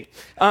what you think.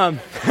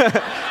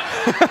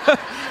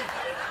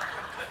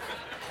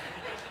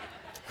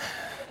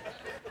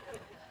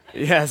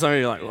 Yeah, some of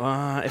you are like,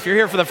 well, if you're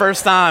here for the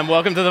first time,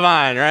 welcome to the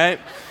Vine, right?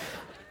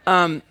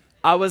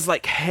 I was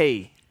like,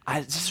 hey,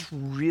 I just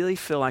really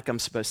feel like I'm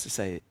supposed to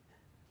say it.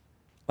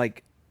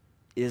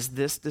 Is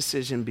this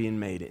decision being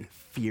made in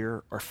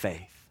fear or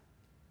faith?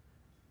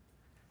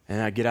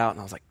 And I get out and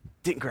I was like,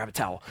 didn't grab a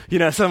towel.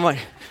 So I'm like,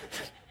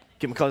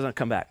 get my clothes on,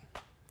 come back. A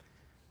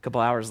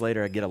couple hours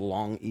later, I get a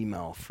long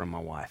email from my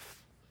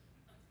wife.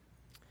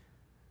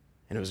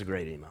 And it was a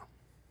great email.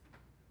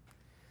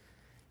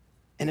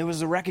 And it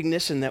was a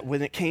recognition that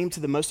when it came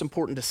to the most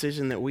important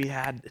decision that we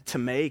had to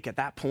make at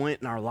that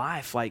point in our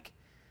life,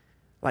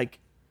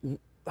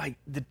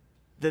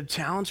 the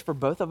challenge for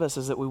both of us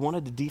is that we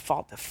wanted to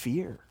default to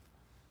fear.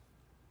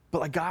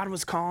 But God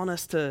was calling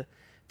us to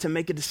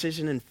make a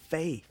decision in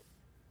faith.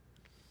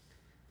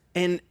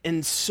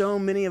 And so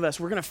many of us,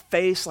 we're going to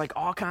face like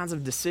all kinds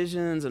of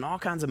decisions and all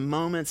kinds of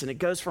moments, and it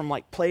goes from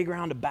like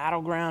playground to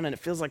battleground, and it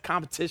feels like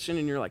competition,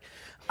 and you're like,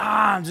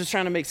 I'm just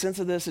trying to make sense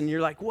of this, and you're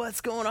like,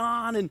 what's going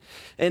on?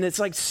 And it's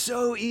like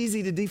so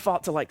easy to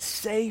default to like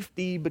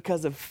safety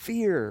because of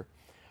fear,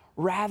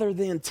 rather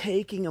than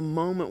taking a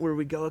moment where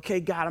we go, okay,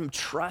 God, I'm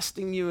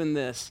trusting you in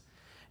this,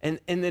 and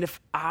that if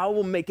I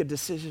will make a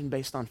decision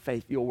based on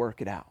faith, you'll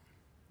work it out.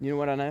 You know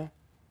what I know?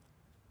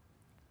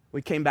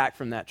 We came back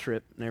from that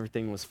trip and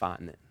everything was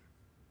fine then.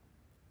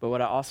 But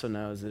what I also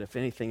know is that if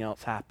anything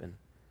else happened,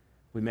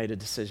 we made a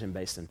decision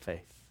based in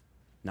faith,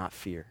 not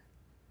fear.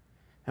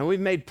 And we've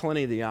made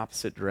plenty of the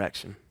opposite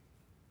direction,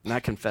 and I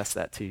confess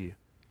that to you.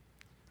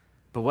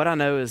 But what I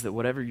know is that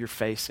whatever you're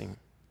facing,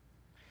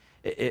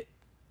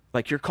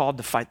 like you're called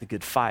to fight the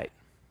good fight,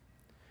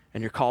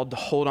 and you're called to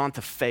hold on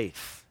to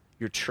faith,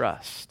 your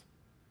trust.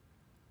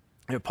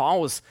 You know,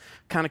 Paul was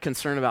kind of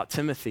concerned about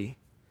Timothy,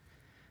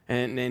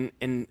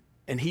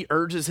 and he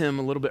urges him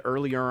a little bit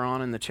earlier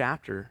on in the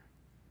chapter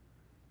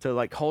to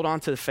like hold on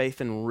to the faith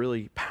in a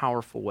really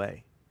powerful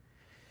way.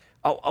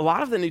 A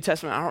lot of the New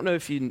Testament, I don't know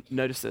if you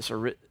noticed this,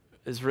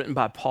 is written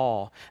by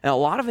Paul, and a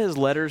lot of his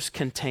letters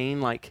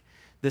contain like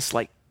this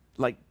like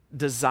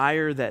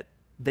desire that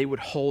they would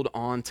hold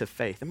on to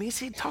faith. I mean,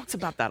 he talks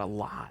about that a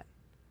lot.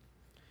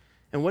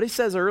 And what he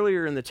says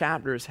earlier in the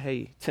chapter is,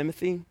 hey,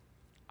 Timothy,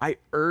 I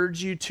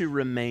urge you to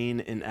remain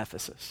in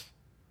Ephesus.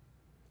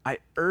 I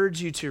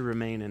urge you to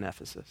remain in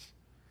Ephesus.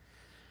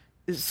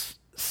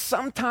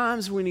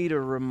 Sometimes we need a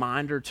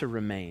reminder to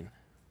remain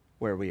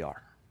where we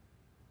are.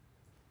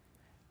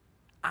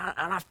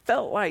 And I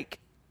felt like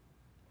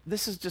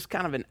this is just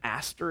kind of an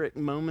asterisk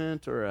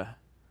moment or a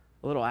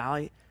little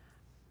alley.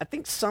 I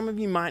think some of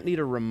you might need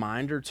a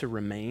reminder to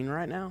remain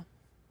right now.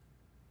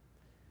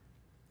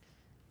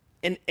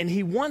 And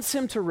he wants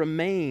him to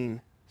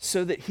remain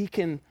so that he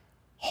can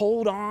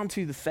hold on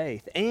to the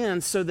faith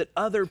and so that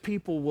other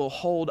people will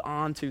hold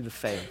on to the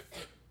faith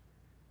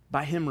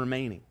by him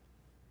remaining.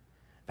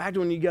 In fact,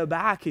 when you go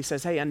back, he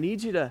says, hey, I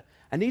need you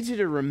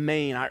to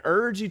remain. I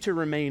urge you to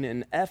remain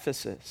in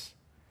Ephesus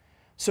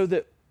so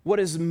that what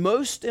is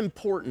most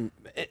important,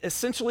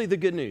 essentially the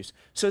good news,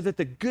 so that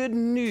the good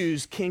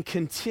news can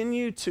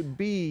continue to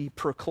be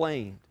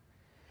proclaimed.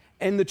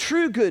 And the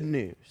true good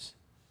news,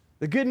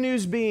 the good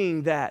news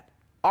being that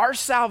our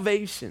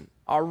salvation,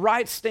 our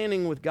right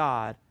standing with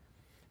God,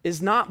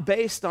 is not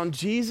based on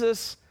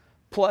Jesus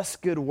plus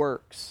good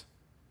works.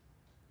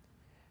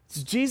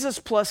 It's Jesus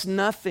plus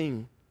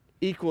nothing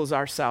equals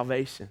our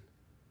salvation.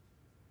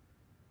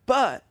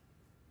 But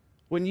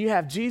when you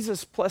have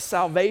Jesus plus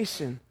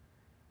salvation,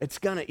 it's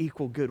going to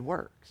equal good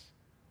works.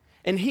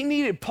 And he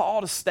needed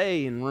Paul to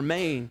stay and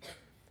remain,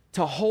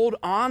 to hold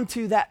on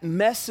to that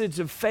message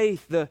of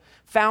faith, the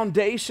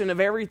foundation of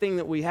everything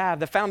that we have,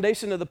 the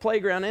foundation of the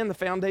playground and the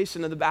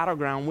foundation of the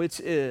battleground, which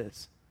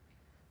is,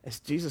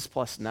 it's Jesus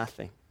plus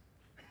nothing.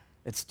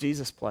 It's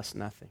Jesus plus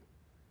nothing.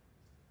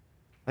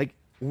 Like,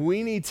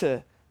 we need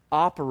to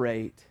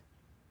operate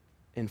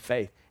in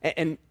faith.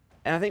 And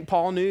I think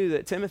Paul knew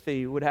that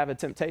Timothy would have a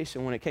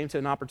temptation when it came to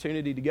an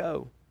opportunity to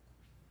go.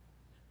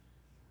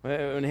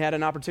 When he had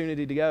an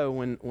opportunity to go,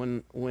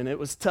 when it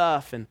was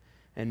tough, and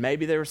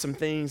maybe there were some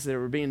things that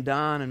were being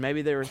done, and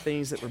maybe there were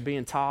things that were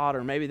being taught,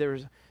 or maybe there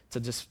was to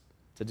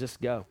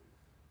just go.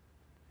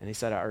 And he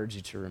said, I urge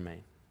you to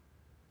remain.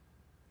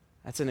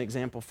 That's an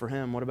example for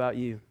him. What about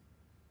you?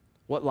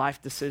 What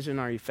life decision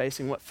are you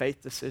facing? What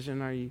faith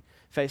decision are you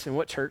facing?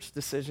 What church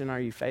decision are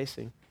you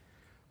facing?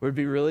 It would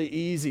be really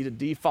easy to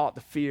default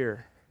to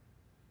fear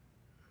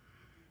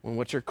when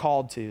what you're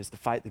called to is to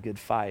fight the good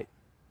fight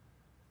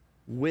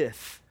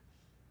with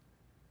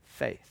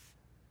faith.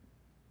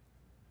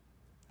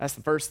 That's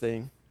the first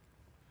thing.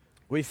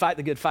 We fight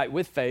the good fight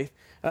with faith.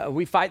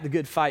 We fight the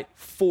good fight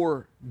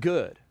for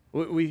good.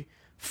 We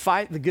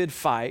fight the good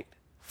fight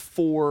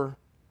for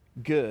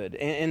good.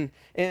 And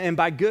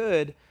by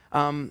good,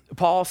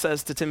 Paul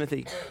says to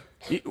Timothy,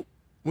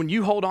 when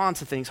you hold on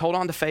to things, hold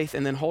on to faith,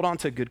 and then hold on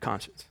to a good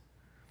conscience.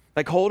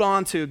 Like, hold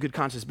on to a good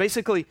conscience.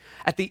 Basically,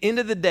 at the end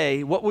of the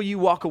day, what will you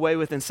walk away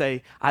with and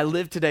say, I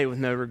live today with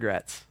no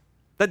regrets?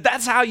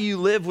 That's how you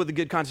live with a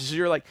good conscience.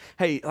 You're like,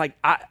 hey, like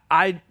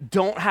I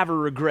don't have a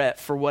regret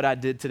for what I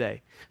did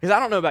today. Because I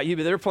don't know about you,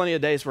 but there are plenty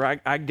of days where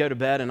I go to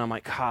bed and I'm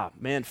like,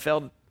 man,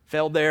 failed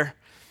there,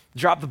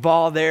 dropped the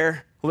ball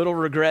there, little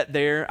regret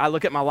there. I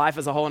look at my life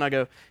as a whole and I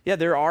go, yeah,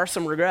 there are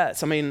some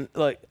regrets. I mean,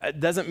 look, it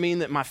doesn't mean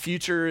that my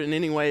future in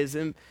any way is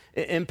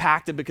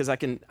impacted because I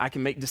can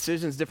make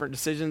decisions, different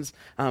decisions,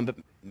 but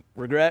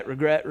regret.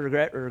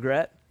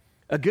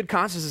 A good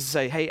conscience is to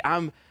say, hey,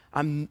 I'm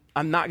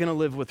not going to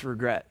live with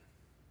regret.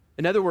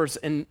 In other words,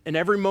 in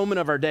every moment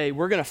of our day,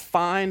 we're going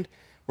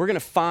to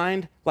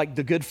find like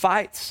the good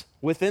fights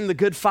within the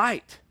good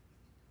fight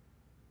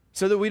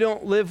so that we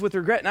don't live with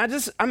regret.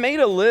 And I made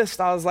a list.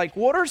 I was like,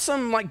 what are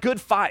some like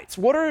good fights?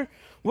 What are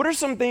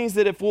some things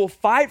that if we'll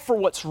fight for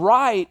what's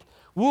right,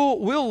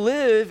 we'll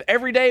live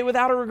every day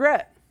without a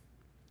regret?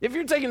 If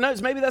you're taking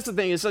notes, maybe that's the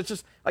thing. It's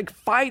just like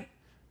fight,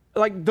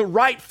 like the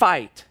right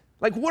fight.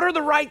 Like, what are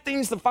the right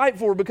things to fight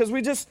for? Because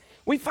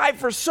we fight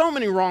for so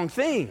many wrong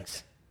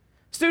things.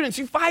 Students,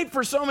 you fight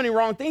for so many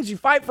wrong things. You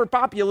fight for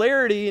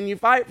popularity and you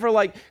fight for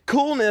like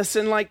coolness,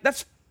 and like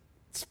it's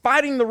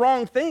fighting the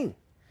wrong thing.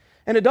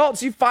 And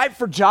adults, you fight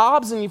for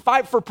jobs and you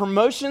fight for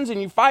promotions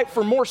and you fight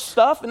for more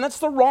stuff, and that's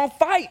the wrong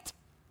fight.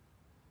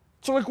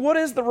 So like, what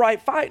is the right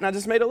fight? And I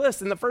just made a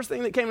list, and the first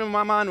thing that came to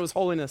my mind was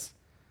holiness.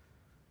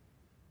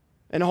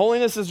 And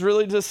holiness is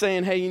really just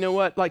saying, hey, you know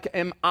what? Like,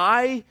 am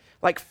I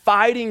like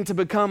fighting to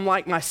become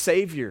like my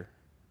Savior?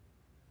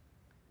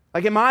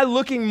 Like, am I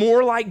looking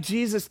more like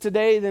Jesus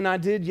today than I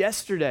did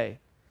yesterday?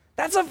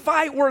 That's a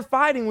fight worth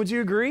fighting. Would you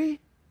agree?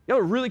 Y'all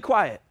are really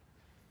quiet.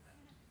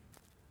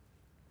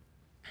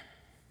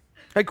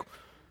 Like,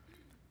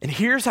 and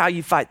here's how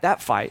you fight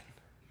that fight.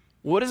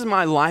 What is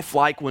my life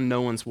like when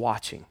no one's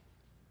watching?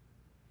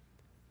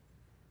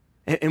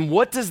 And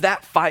what does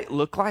that fight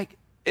look like?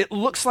 It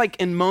looks like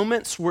in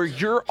moments where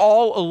you're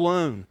all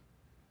alone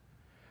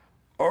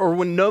or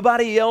when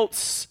nobody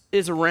else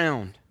is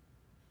around.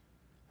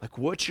 Like,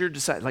 what's your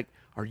decide? Like,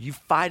 are you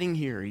fighting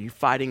here? Are you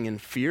fighting in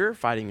fear,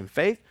 fighting in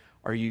faith?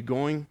 Are you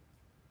going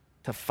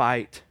to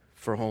fight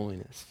for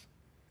holiness?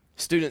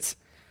 Students,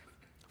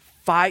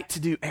 fight to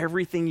do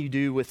everything you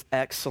do with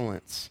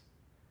excellence.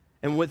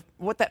 And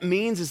what that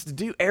means is to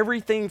do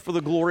everything for the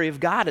glory of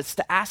God. It's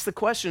to ask the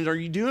questions, are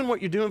you doing what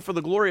you're doing for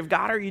the glory of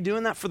God? Or are you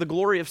doing that for the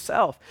glory of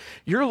self?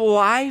 Your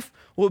life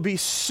will be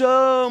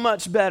so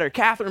much better.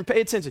 Catherine,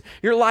 pay attention.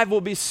 Your life will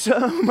be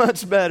so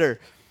much better.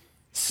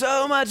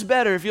 So much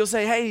better if you'll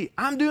say, hey,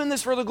 I'm doing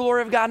this for the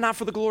glory of God, not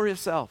for the glory of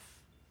self.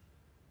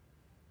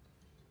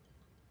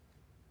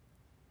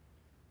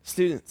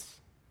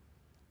 Students,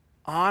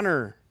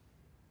 honor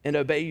and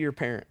obey your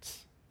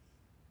parents,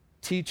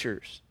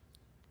 teachers,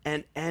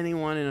 and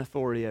anyone in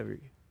authority over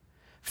you.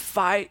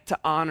 Fight to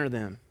honor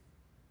them.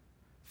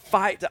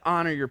 Fight to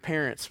honor your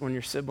parents when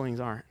your siblings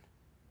aren't.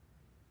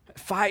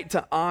 Fight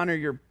to honor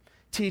your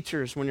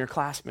teachers when your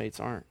classmates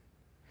aren't.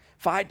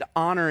 Fight to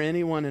honor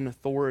anyone in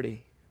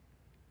authority.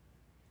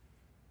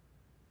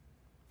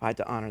 Fight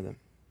to honor them.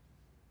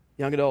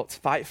 Young adults,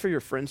 fight for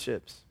your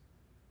friendships.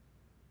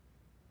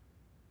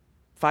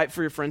 Fight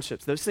for your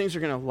friendships. Those things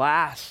are going to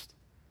last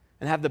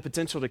and have the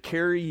potential to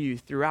carry you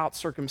throughout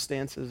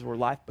circumstances where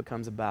life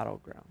becomes a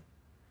battleground.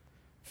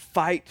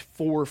 Fight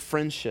for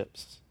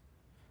friendships.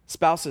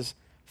 Spouses,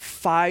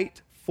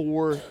 fight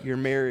for your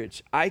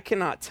marriage. I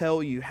cannot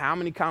tell you how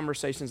many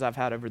conversations I've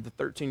had over the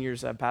 13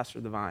 years I've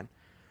pastored the Vine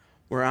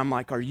where I'm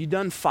like, are you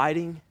done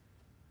fighting?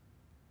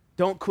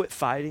 Don't quit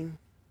fighting.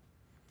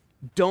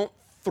 Don't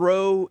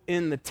throw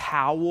in the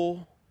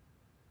towel.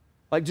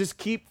 Like, just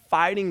keep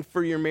fighting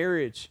for your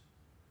marriage.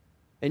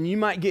 And you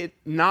might get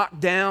knocked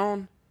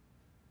down,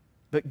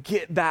 but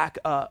get back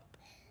up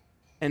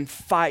and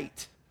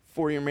fight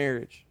for your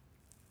marriage.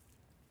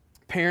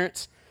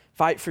 Parents,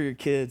 fight for your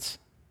kids.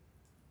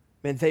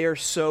 Man, they are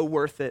so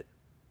worth it.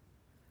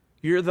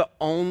 You're the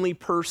only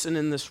person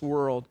in this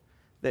world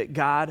that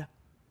God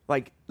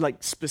like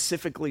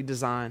specifically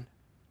designed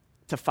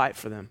to fight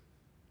for them.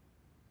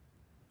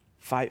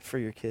 Fight for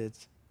your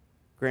kids.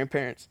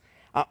 Grandparents,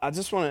 I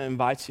just want to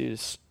invite you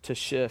to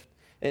shift.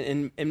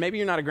 And maybe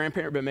you're not a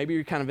grandparent, but maybe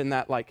you're kind of in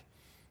that, like,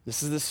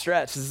 this is the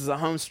stretch. This is a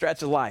home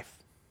stretch of life.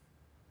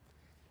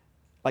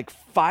 Like,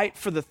 fight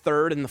for the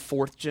third and the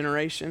fourth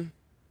generation,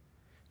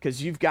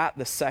 because you've got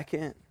the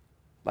second.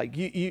 Like,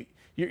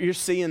 you're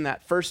seeing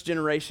that first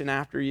generation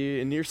after you,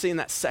 and you're seeing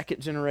that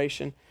second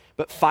generation.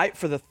 But fight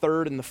for the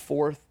third and the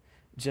fourth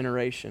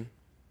generation.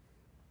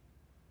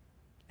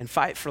 And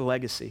fight for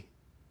legacy.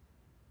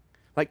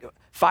 Like,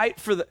 fight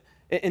for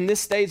in this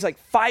stage, like,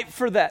 fight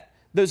for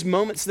those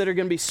moments that are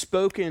going to be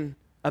spoken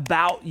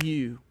about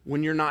you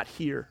when you're not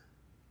here.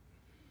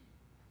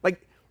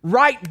 Like,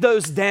 write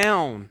those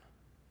down.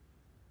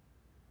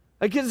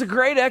 Like, it's a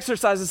great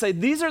exercise to say,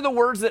 these are the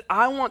words that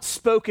I want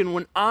spoken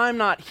when I'm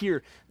not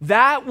here.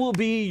 That will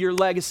be your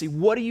legacy.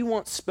 What do you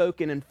want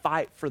spoken? And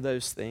fight for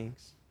those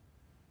things.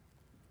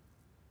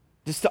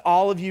 Just to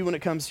all of you when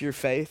it comes to your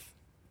faith,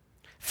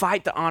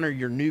 fight to honor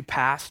your new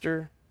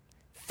pastor.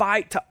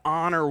 Fight to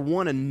honor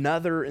one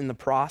another in the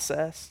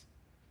process.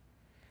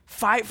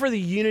 Fight for the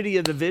unity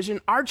of the vision.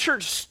 Our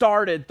church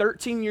started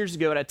 13 years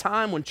ago at a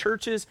time when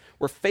churches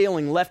were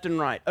failing left and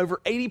right.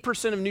 Over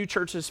 80% of new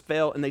churches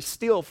fail, and they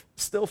still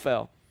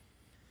fail.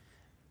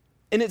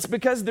 And it's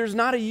because there's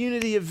not a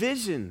unity of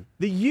vision.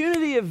 The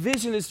unity of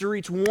vision is to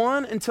reach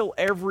one until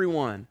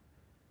everyone.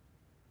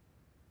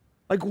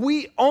 Like,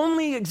 we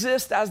only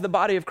exist as the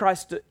body of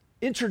Christ to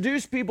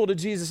introduce people to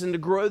Jesus and to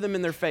grow them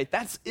in their faith.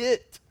 That's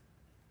it.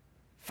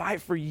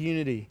 Fight for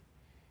unity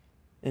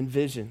and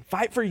vision.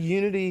 Fight for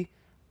unity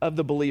of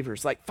the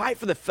believers. Like, fight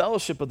for the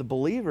fellowship of the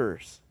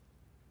believers.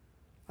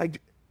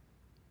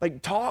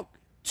 Like talk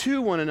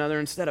to one another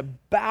instead of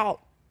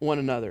about one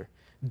another.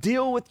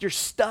 Deal with your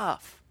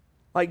stuff.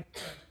 Like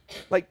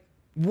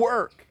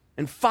work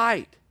and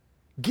fight.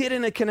 Get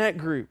in a connect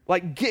group.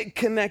 Like, get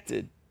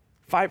connected.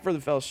 Fight for the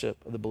fellowship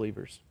of the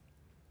believers.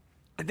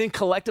 And then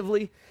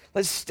collectively,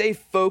 let's stay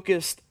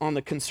focused on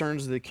the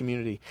concerns of the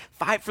community.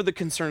 Fight for the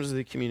concerns of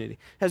the community.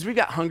 Because we've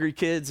got hungry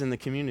kids in the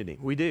community.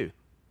 We do.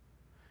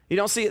 You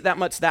don't see it that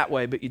much that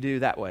way, but you do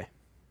that way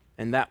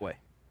and that way.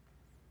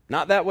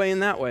 Not that way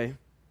and that way.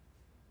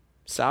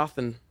 South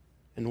and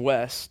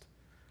west,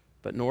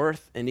 but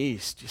north and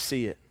east, you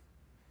see it.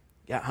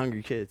 You got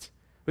hungry kids.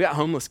 We got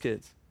homeless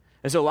kids.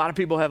 And so a lot of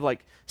people have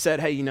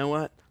said, hey, you know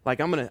what?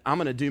 I'm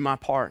gonna do my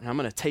part, and I'm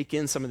gonna take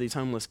in some of these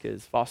homeless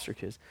kids, foster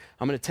kids.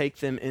 I'm gonna take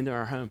them into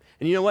our home.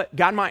 And you know what?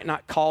 God might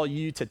not call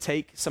you to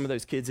take some of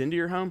those kids into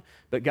your home,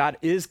 but God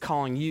is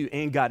calling you,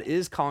 and God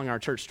is calling our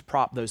church to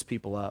prop those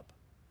people up,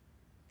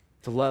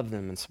 to love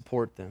them and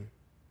support them,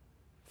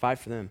 fight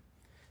for them.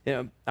 You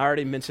know, I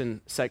already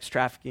mentioned sex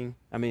trafficking.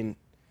 I mean,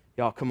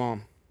 y'all, come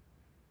on.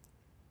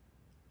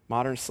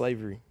 Modern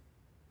slavery.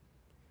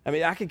 I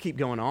mean, I could keep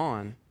going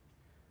on,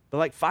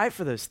 but fight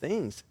for those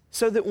things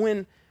so that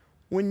when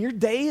your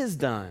day is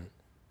done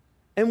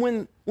and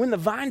when the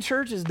Vine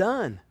Church is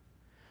done,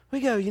 we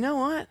go, you know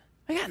what?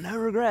 I got no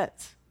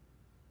regrets.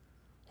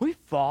 We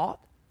fought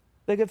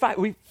the good fight.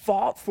 We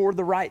fought for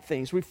the right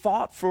things. We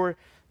fought for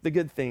the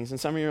good things. And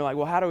some of you are like,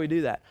 well, how do we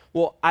do that?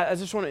 Well, I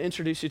just want to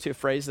introduce you to a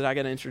phrase that I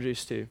got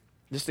introduced to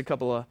just a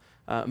couple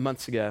of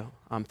months ago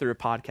through a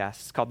podcast.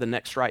 It's called the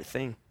next right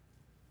thing.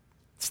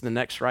 It's the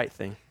next right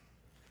thing.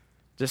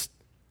 Just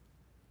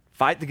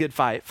fight the good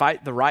fight.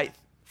 Fight the right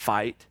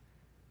fight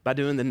by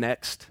doing the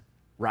next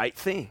right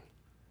thing,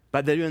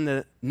 by doing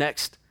the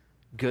next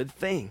good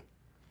thing.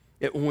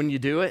 When you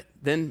do it,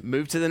 then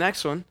move to the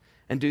next one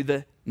and do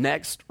the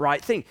next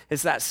right thing.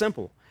 It's that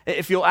simple.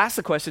 If you'll ask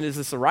the question, is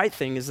this the right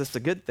thing? Is this a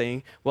good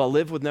thing? Well,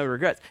 live with no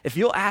regrets. If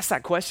you'll ask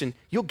that question,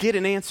 you'll get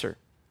an answer.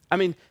 I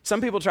mean,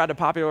 some people try to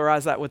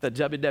popularize that with a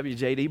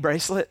WWJD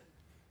bracelet.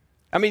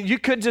 I mean, you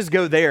could just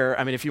go there,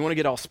 I mean, if you want to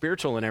get all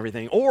spiritual and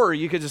everything, or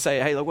you could just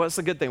say, hey, look, what's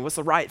the good thing? What's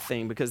the right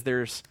thing? Because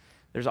there's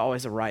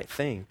always a right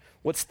thing.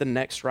 What's the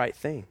next right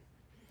thing?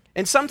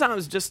 And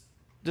sometimes, just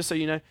so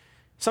you know,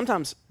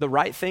 sometimes the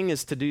right thing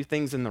is to do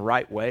things in the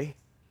right way,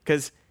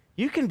 because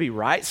you can be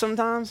right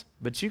sometimes,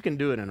 but you can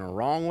do it in a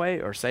wrong way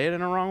or say it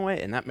in a wrong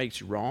way, and that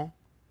makes you wrong.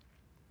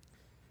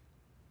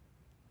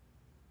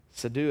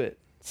 So do it,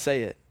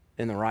 say it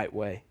in the right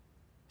way.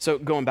 So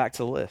going back to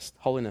the list,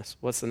 holiness,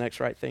 what's the next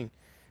right thing?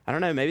 I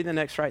don't know, maybe the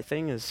next right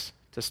thing is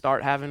to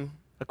start having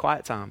a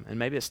quiet time, and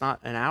maybe it's not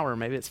an hour,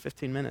 maybe it's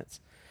 15 minutes.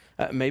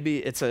 Maybe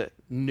it's a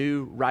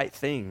new right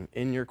thing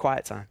in your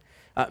quiet time.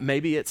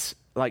 Maybe it's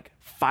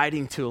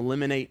fighting to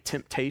eliminate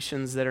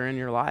temptations that are in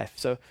your life.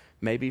 So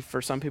maybe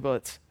for some people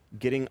it's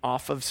getting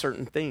off of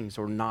certain things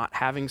or not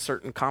having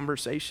certain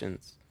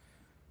conversations.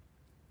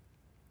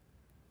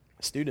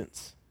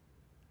 Students,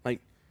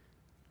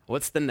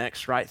 what's the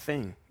next right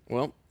thing?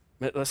 Well,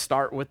 let's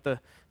start with the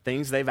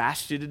things they've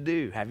asked you to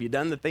do. Have you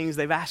done the things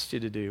they've asked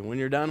you to do? When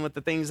you're done with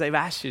the things they've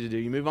asked you to do,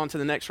 you move on to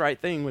the next right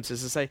thing, which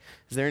is to say,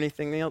 is there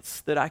anything else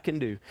that I can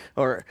do?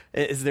 Or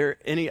is there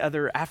any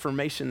other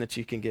affirmation that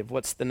you can give?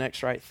 What's the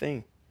next right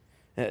thing?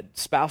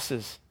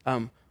 Spouses,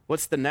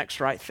 what's the next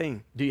right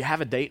thing? Do you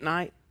have a date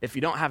night? If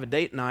you don't have a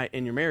date night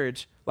in your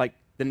marriage,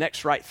 the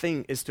next right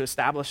thing is to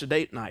establish a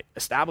date night.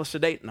 Establish a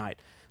date night.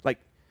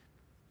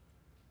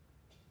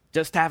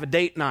 Just have a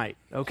date night,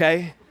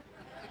 okay?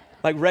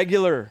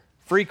 Regular,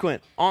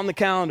 frequent, on the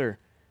calendar.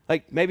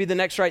 Maybe the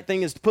next right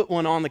thing is to put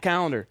one on the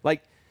calendar.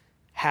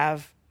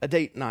 Have a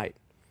date night.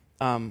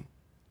 The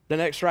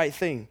next right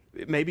thing,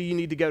 maybe you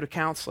need to go to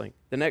counseling.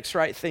 The next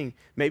right thing,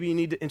 maybe you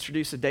need to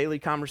introduce a daily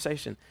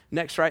conversation.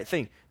 Next right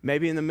thing,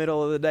 maybe in the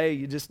middle of the day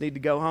you just need to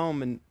go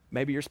home and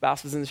maybe your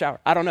spouse is in the shower.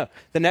 I don't know.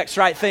 The next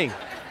right thing.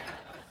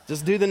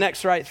 Just do the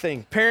next right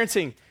thing.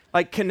 Parenting,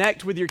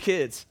 connect with your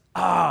kids.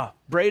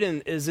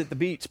 Braden is at the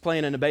beach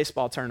playing in a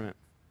baseball tournament.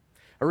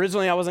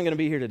 Originally, I wasn't going to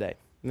be here today.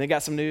 And they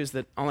got some news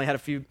that only had a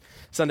few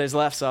Sundays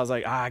left, so I was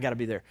like, I got to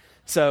be there.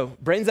 So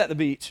Braden's at the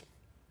beach.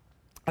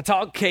 I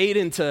talked Cade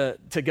into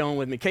going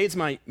with me. Cade's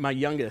my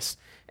youngest,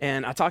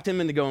 and I talked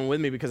him into going with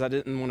me because I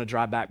didn't want to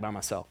drive back by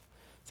myself.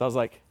 So I was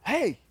like,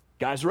 hey,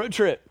 guys, road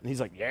trip. And he's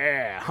like,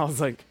 yeah. I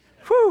was like,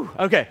 whew,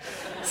 okay.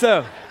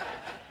 So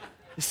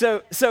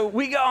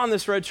we go on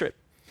this road trip,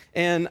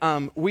 and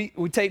we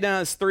take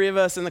down, it's 3 of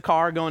us in the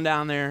car going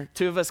down there,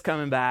 2 of us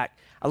coming back.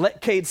 I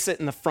let Cade sit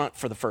in the front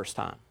for the first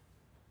time.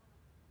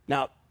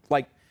 Now,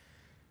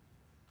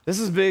 this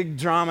is big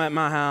drama at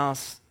my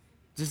house.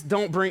 Just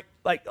don't bring,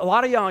 a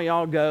lot of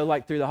y'all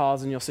go, through the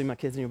halls and you'll see my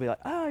kids and you'll be like,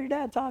 oh, your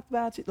dad talked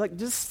about you.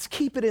 Just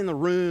keep it in the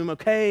room,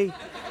 okay?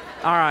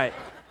 All right.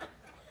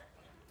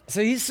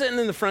 So he's sitting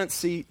in the front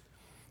seat.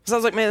 So I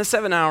was like, man,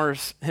 7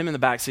 hours, him in the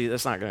back seat,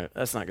 that's not good.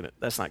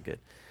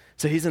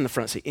 So he's in the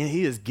front seat, and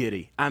he is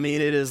giddy. I mean,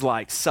 it is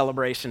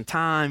celebration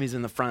time. He's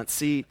in the front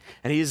seat,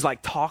 and he's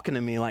talking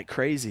to me like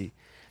crazy.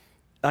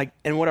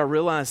 And what I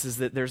realized is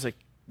that there's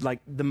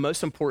the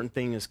most important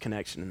thing is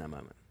connection in that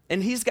moment.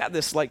 And he's got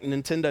this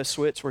Nintendo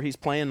Switch where he's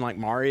playing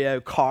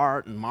Mario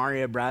Kart and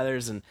Mario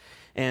Brothers,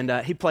 and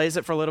he plays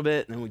it for a little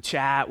bit, and then we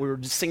chat. We were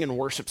just singing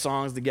worship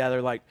songs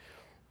together,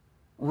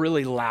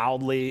 really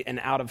loudly and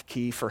out of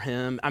key for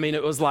him. I mean,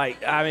 it was good.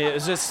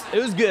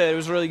 It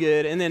was really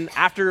good. And then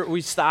after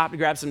we stopped to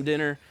grab some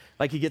dinner,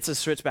 like he gets his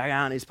Switch back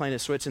out and he's playing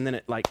his Switch, and then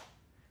I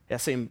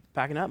see him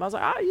packing up. I was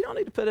like, you don't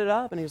need to put it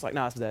up. And he was like,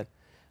 no, it's dead.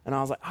 And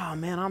I was like, oh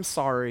man, I'm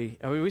sorry.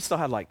 I mean, we still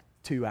had like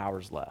 2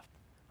 hours left.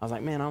 I was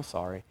like, man, I'm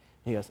sorry.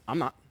 And he goes, I'm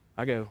not.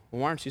 I go,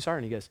 well, why aren't you sorry?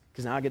 And he goes,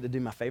 because now I get to do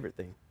my favorite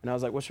thing. And I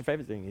was like, what's your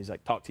favorite thing? He's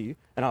like, talk to you.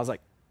 And I was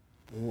like,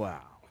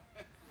 wow.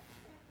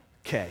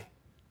 Okay.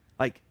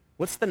 Like,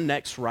 what's the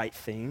next right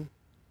thing?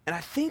 And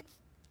I think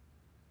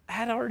I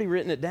had already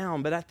written it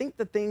down, but I think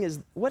the thing is,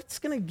 what's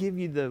going to give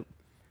you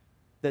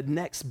the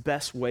next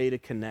best way to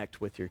connect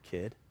with your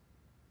kid?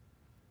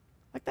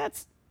 Like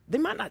they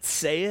might not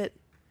say it,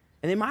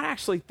 and they might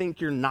actually think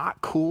you're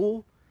not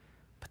cool,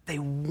 but they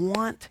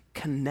want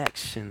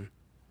connection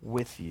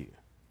with you.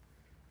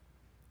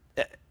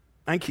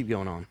 I can keep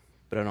going on,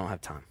 but I don't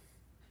have time.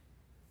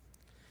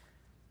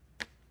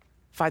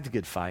 Fight the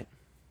good fight.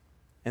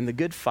 And the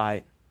good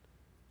fight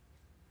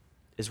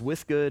is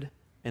with good,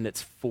 and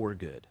it's for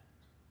good.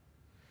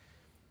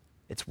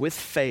 It's with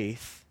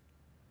faith,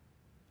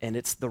 and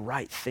it's the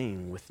right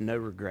thing with no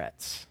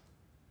regrets.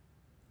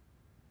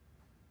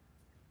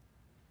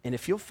 And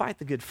if you'll fight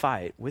the good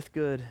fight with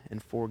good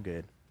and for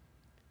good,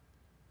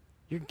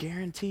 you're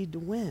guaranteed to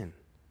win.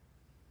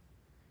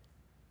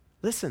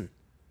 Listen,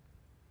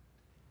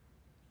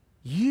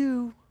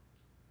 you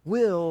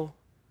will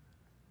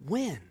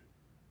win.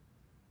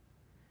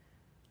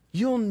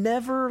 You'll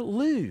never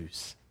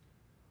lose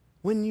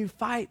when you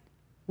fight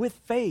with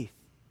faith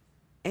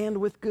and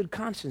with good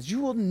conscience. You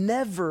will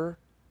never,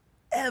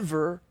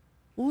 ever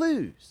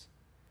lose.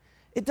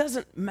 It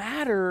doesn't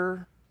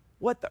matter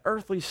what the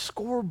earthly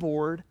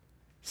scoreboard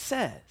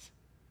says.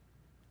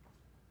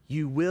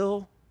 You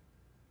will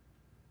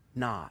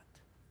not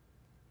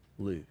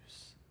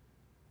lose.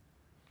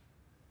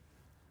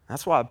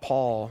 That's why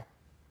Paul,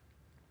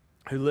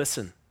 who,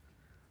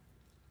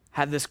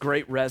 had this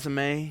great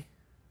resume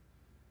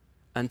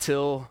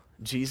until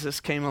Jesus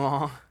came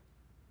along.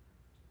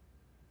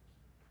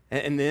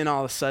 And then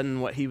all of a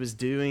sudden what he was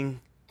doing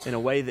in a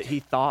way that he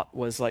thought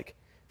was like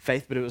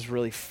faith, but it was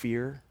really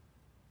fear.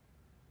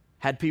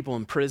 Had people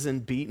in prison,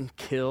 beaten,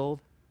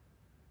 killed.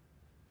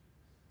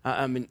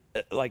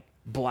 Like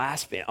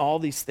blasphemy, all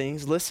these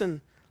things.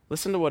 Listen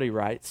to what he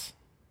writes.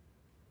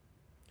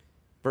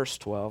 Verse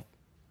 12.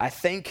 I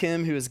thank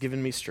him who has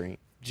given me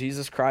strength,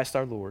 Jesus Christ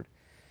our Lord,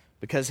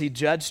 because he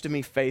judged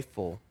me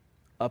faithful,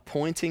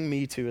 appointing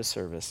me to his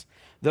service.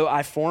 Though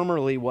I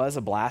formerly was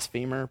a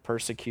blasphemer,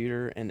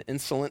 persecutor, and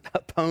insolent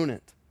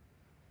opponent,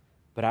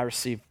 but I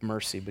received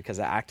mercy because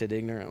I acted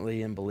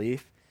ignorantly in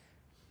belief.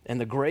 And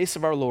the grace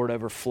of our Lord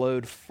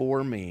overflowed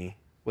for me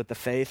with the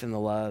faith and the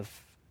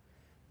love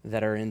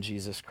that are in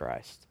Jesus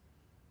Christ.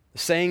 The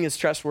saying is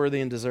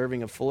trustworthy and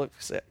deserving of full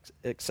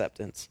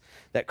acceptance,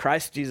 that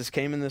Christ Jesus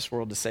came in this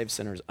world to save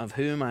sinners, of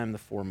whom I am the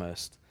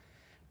foremost.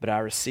 But I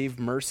received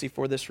mercy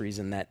for this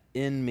reason, that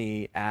in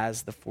me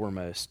as the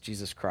foremost,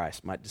 Jesus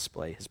Christ might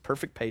display his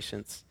perfect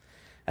patience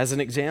as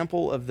an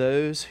example of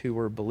those who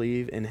will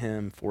believe in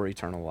him for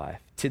eternal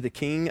life. To the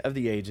King of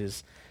the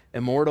ages,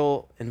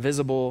 immortal,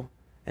 invisible,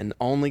 and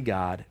only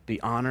God,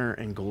 be honor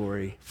and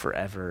glory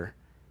forever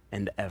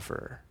and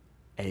ever.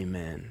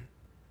 Amen.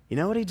 You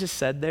know what he just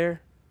said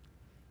there?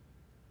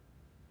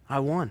 I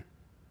won.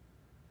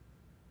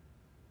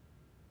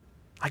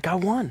 Like I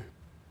won.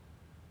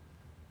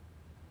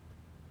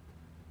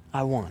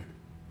 I won.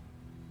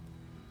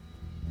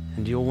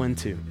 And you'll win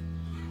too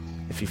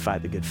if you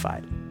fight the good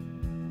fight.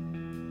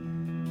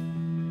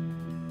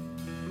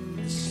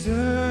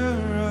 Stir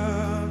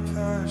up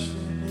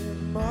passion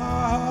in my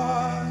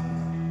heart.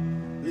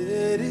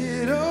 Let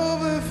it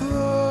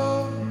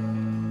overflow.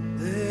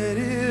 Let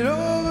it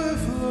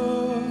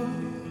overflow.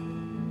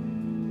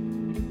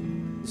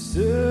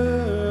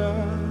 Stir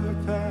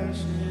up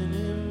passion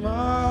in my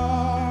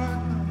heart.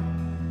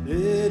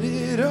 Let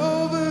it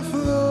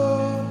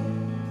overflow.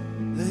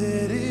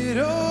 Let it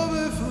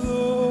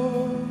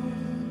overflow.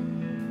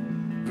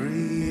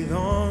 Breathe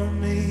on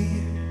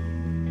me,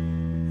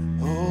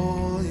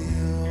 Holy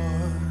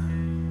One.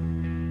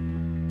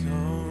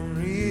 Come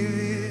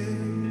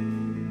reveal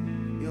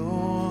your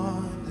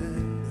wonder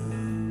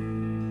now.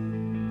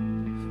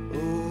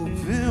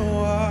 Open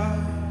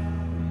wide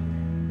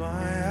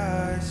my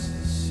eyes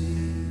to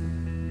see.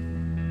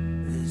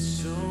 There's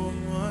so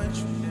much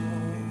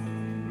more.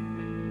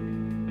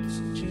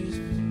 Listen,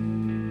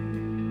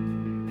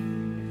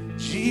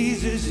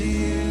 Jesus,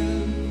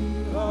 you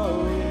are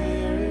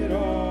where it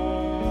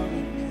all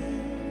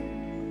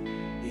began.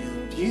 Your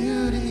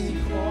beauty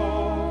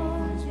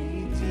calls me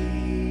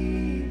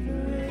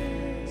deeper.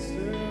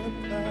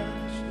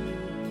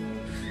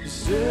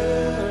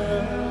 Stir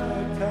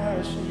a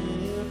passion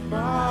in my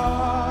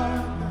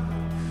heart.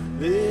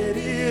 Let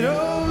it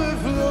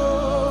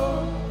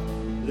overflow.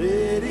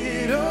 Let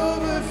it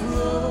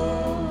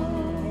overflow.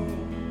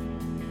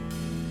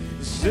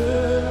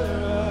 Stir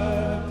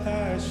a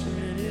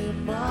passion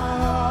in my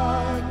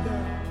heart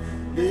now.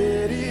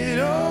 Let it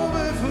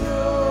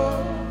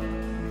overflow.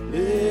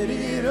 Let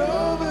it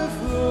overflow.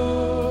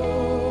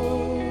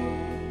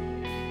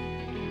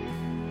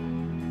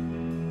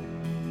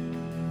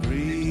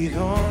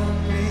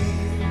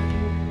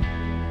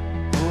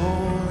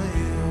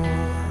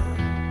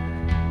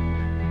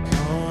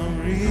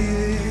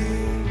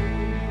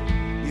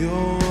 You're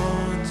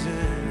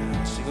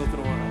wanting. Sing,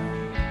 open wide.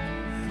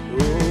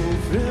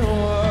 Open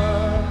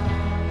wide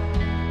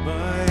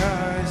my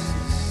eyes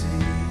to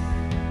see.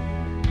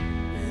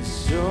 And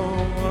so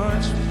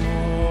much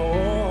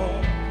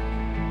more.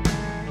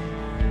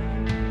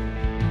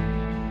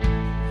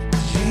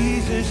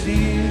 Jesus,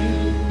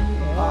 you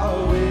are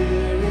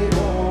where it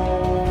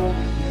all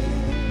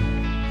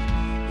begins.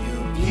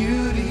 Your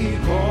beauty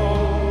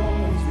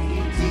calls me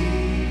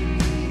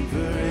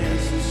deeper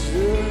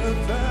into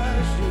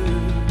passion.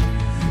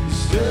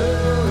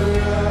 Stir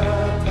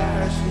up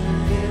passion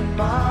in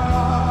my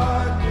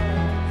heart.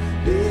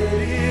 Let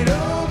it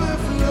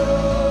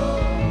overflow.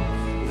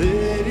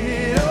 Let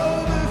it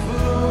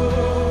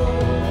overflow.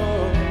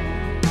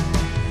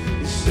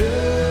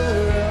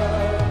 Stir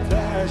up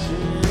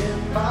passion in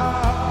my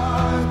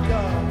heart,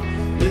 God.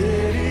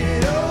 Let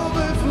it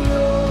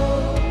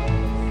overflow.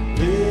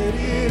 Let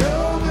it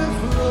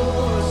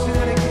overflow. Say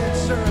it again,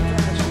 stir up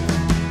passion.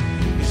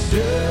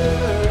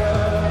 Stir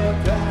up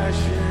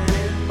passion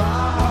in my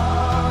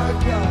heart,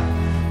 God.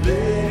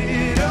 Let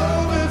it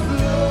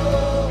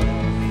overflow.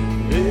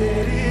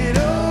 Let it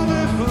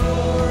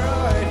overflow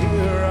right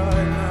here,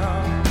 right now.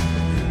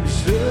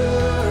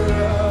 Stir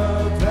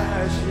up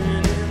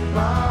passion in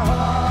my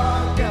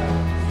heart, God.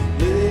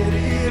 Let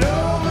it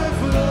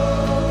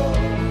overflow.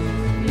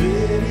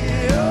 Let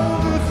it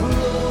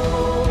overflow.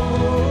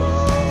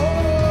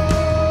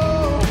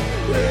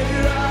 Let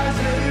it rise,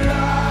 let it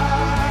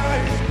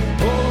rise.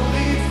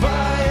 Holy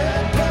fire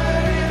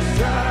burn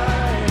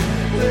inside.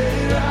 Let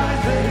it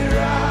rise, let it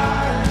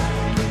rise.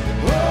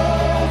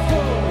 Oh,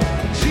 for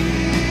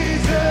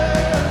Jesus.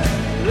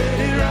 Let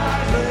it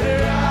rise, let it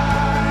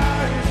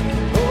rise.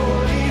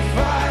 Holy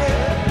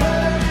fire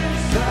burn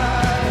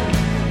inside.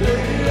 Let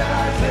it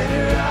rise, let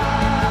it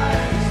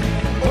rise.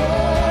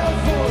 Oh,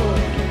 for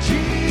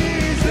Jesus.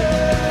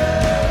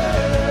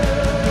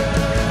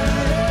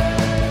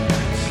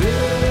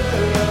 Stir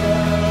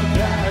up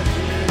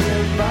passion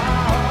in my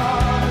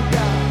heart,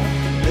 God.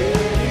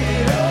 Let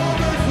it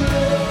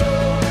overflow.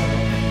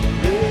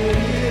 Let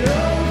it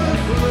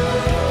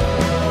overflow.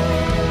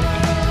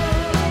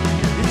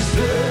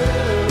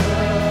 Stir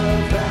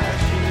up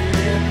passion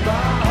in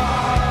my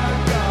heart,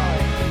 God.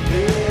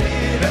 Let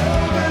it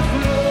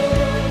overflow.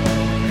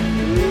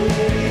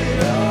 Let it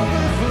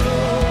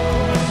overflow.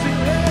 Sing,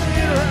 let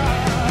it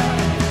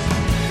rise.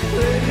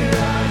 Let it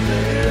rise,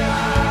 let it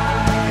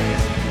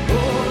rise.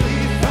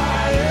 Holy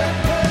fire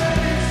burn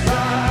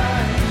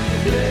inside.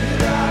 Let it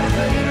rise,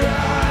 let it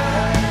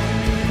rise.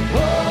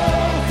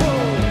 Oh,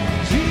 for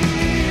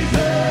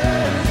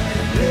Jesus.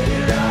 Let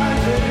it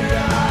rise, let it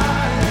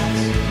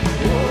rise.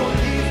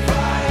 Holy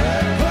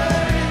fire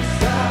burn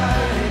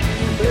inside.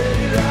 Let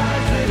it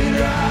rise, let it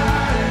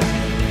rise.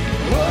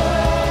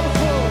 Oh,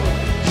 for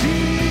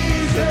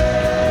Jesus.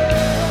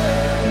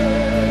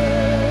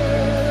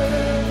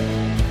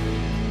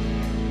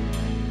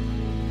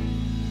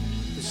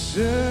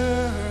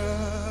 Stir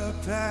up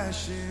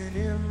passion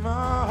in my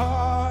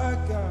heart,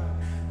 God.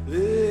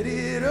 Let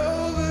it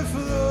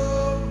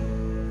overflow.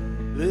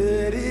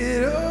 Let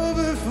it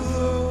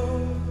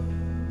overflow.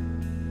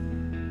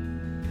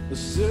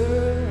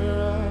 Stir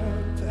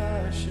up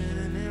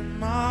passion in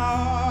my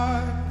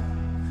heart.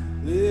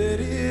 Let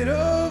it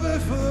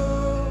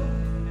overflow.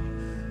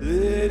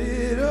 Let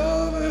it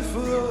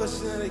overflow. Let's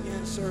say it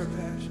again. Stir up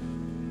passion.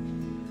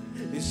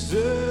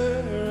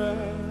 Stir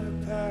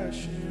up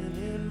passion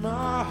in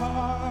my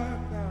heart,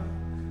 God.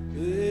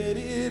 Let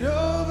it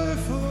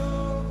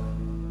overflow.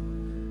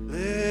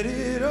 Let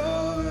it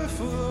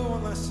overflow.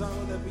 One last song,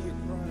 would that be your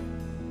cry?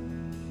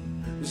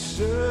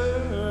 Stir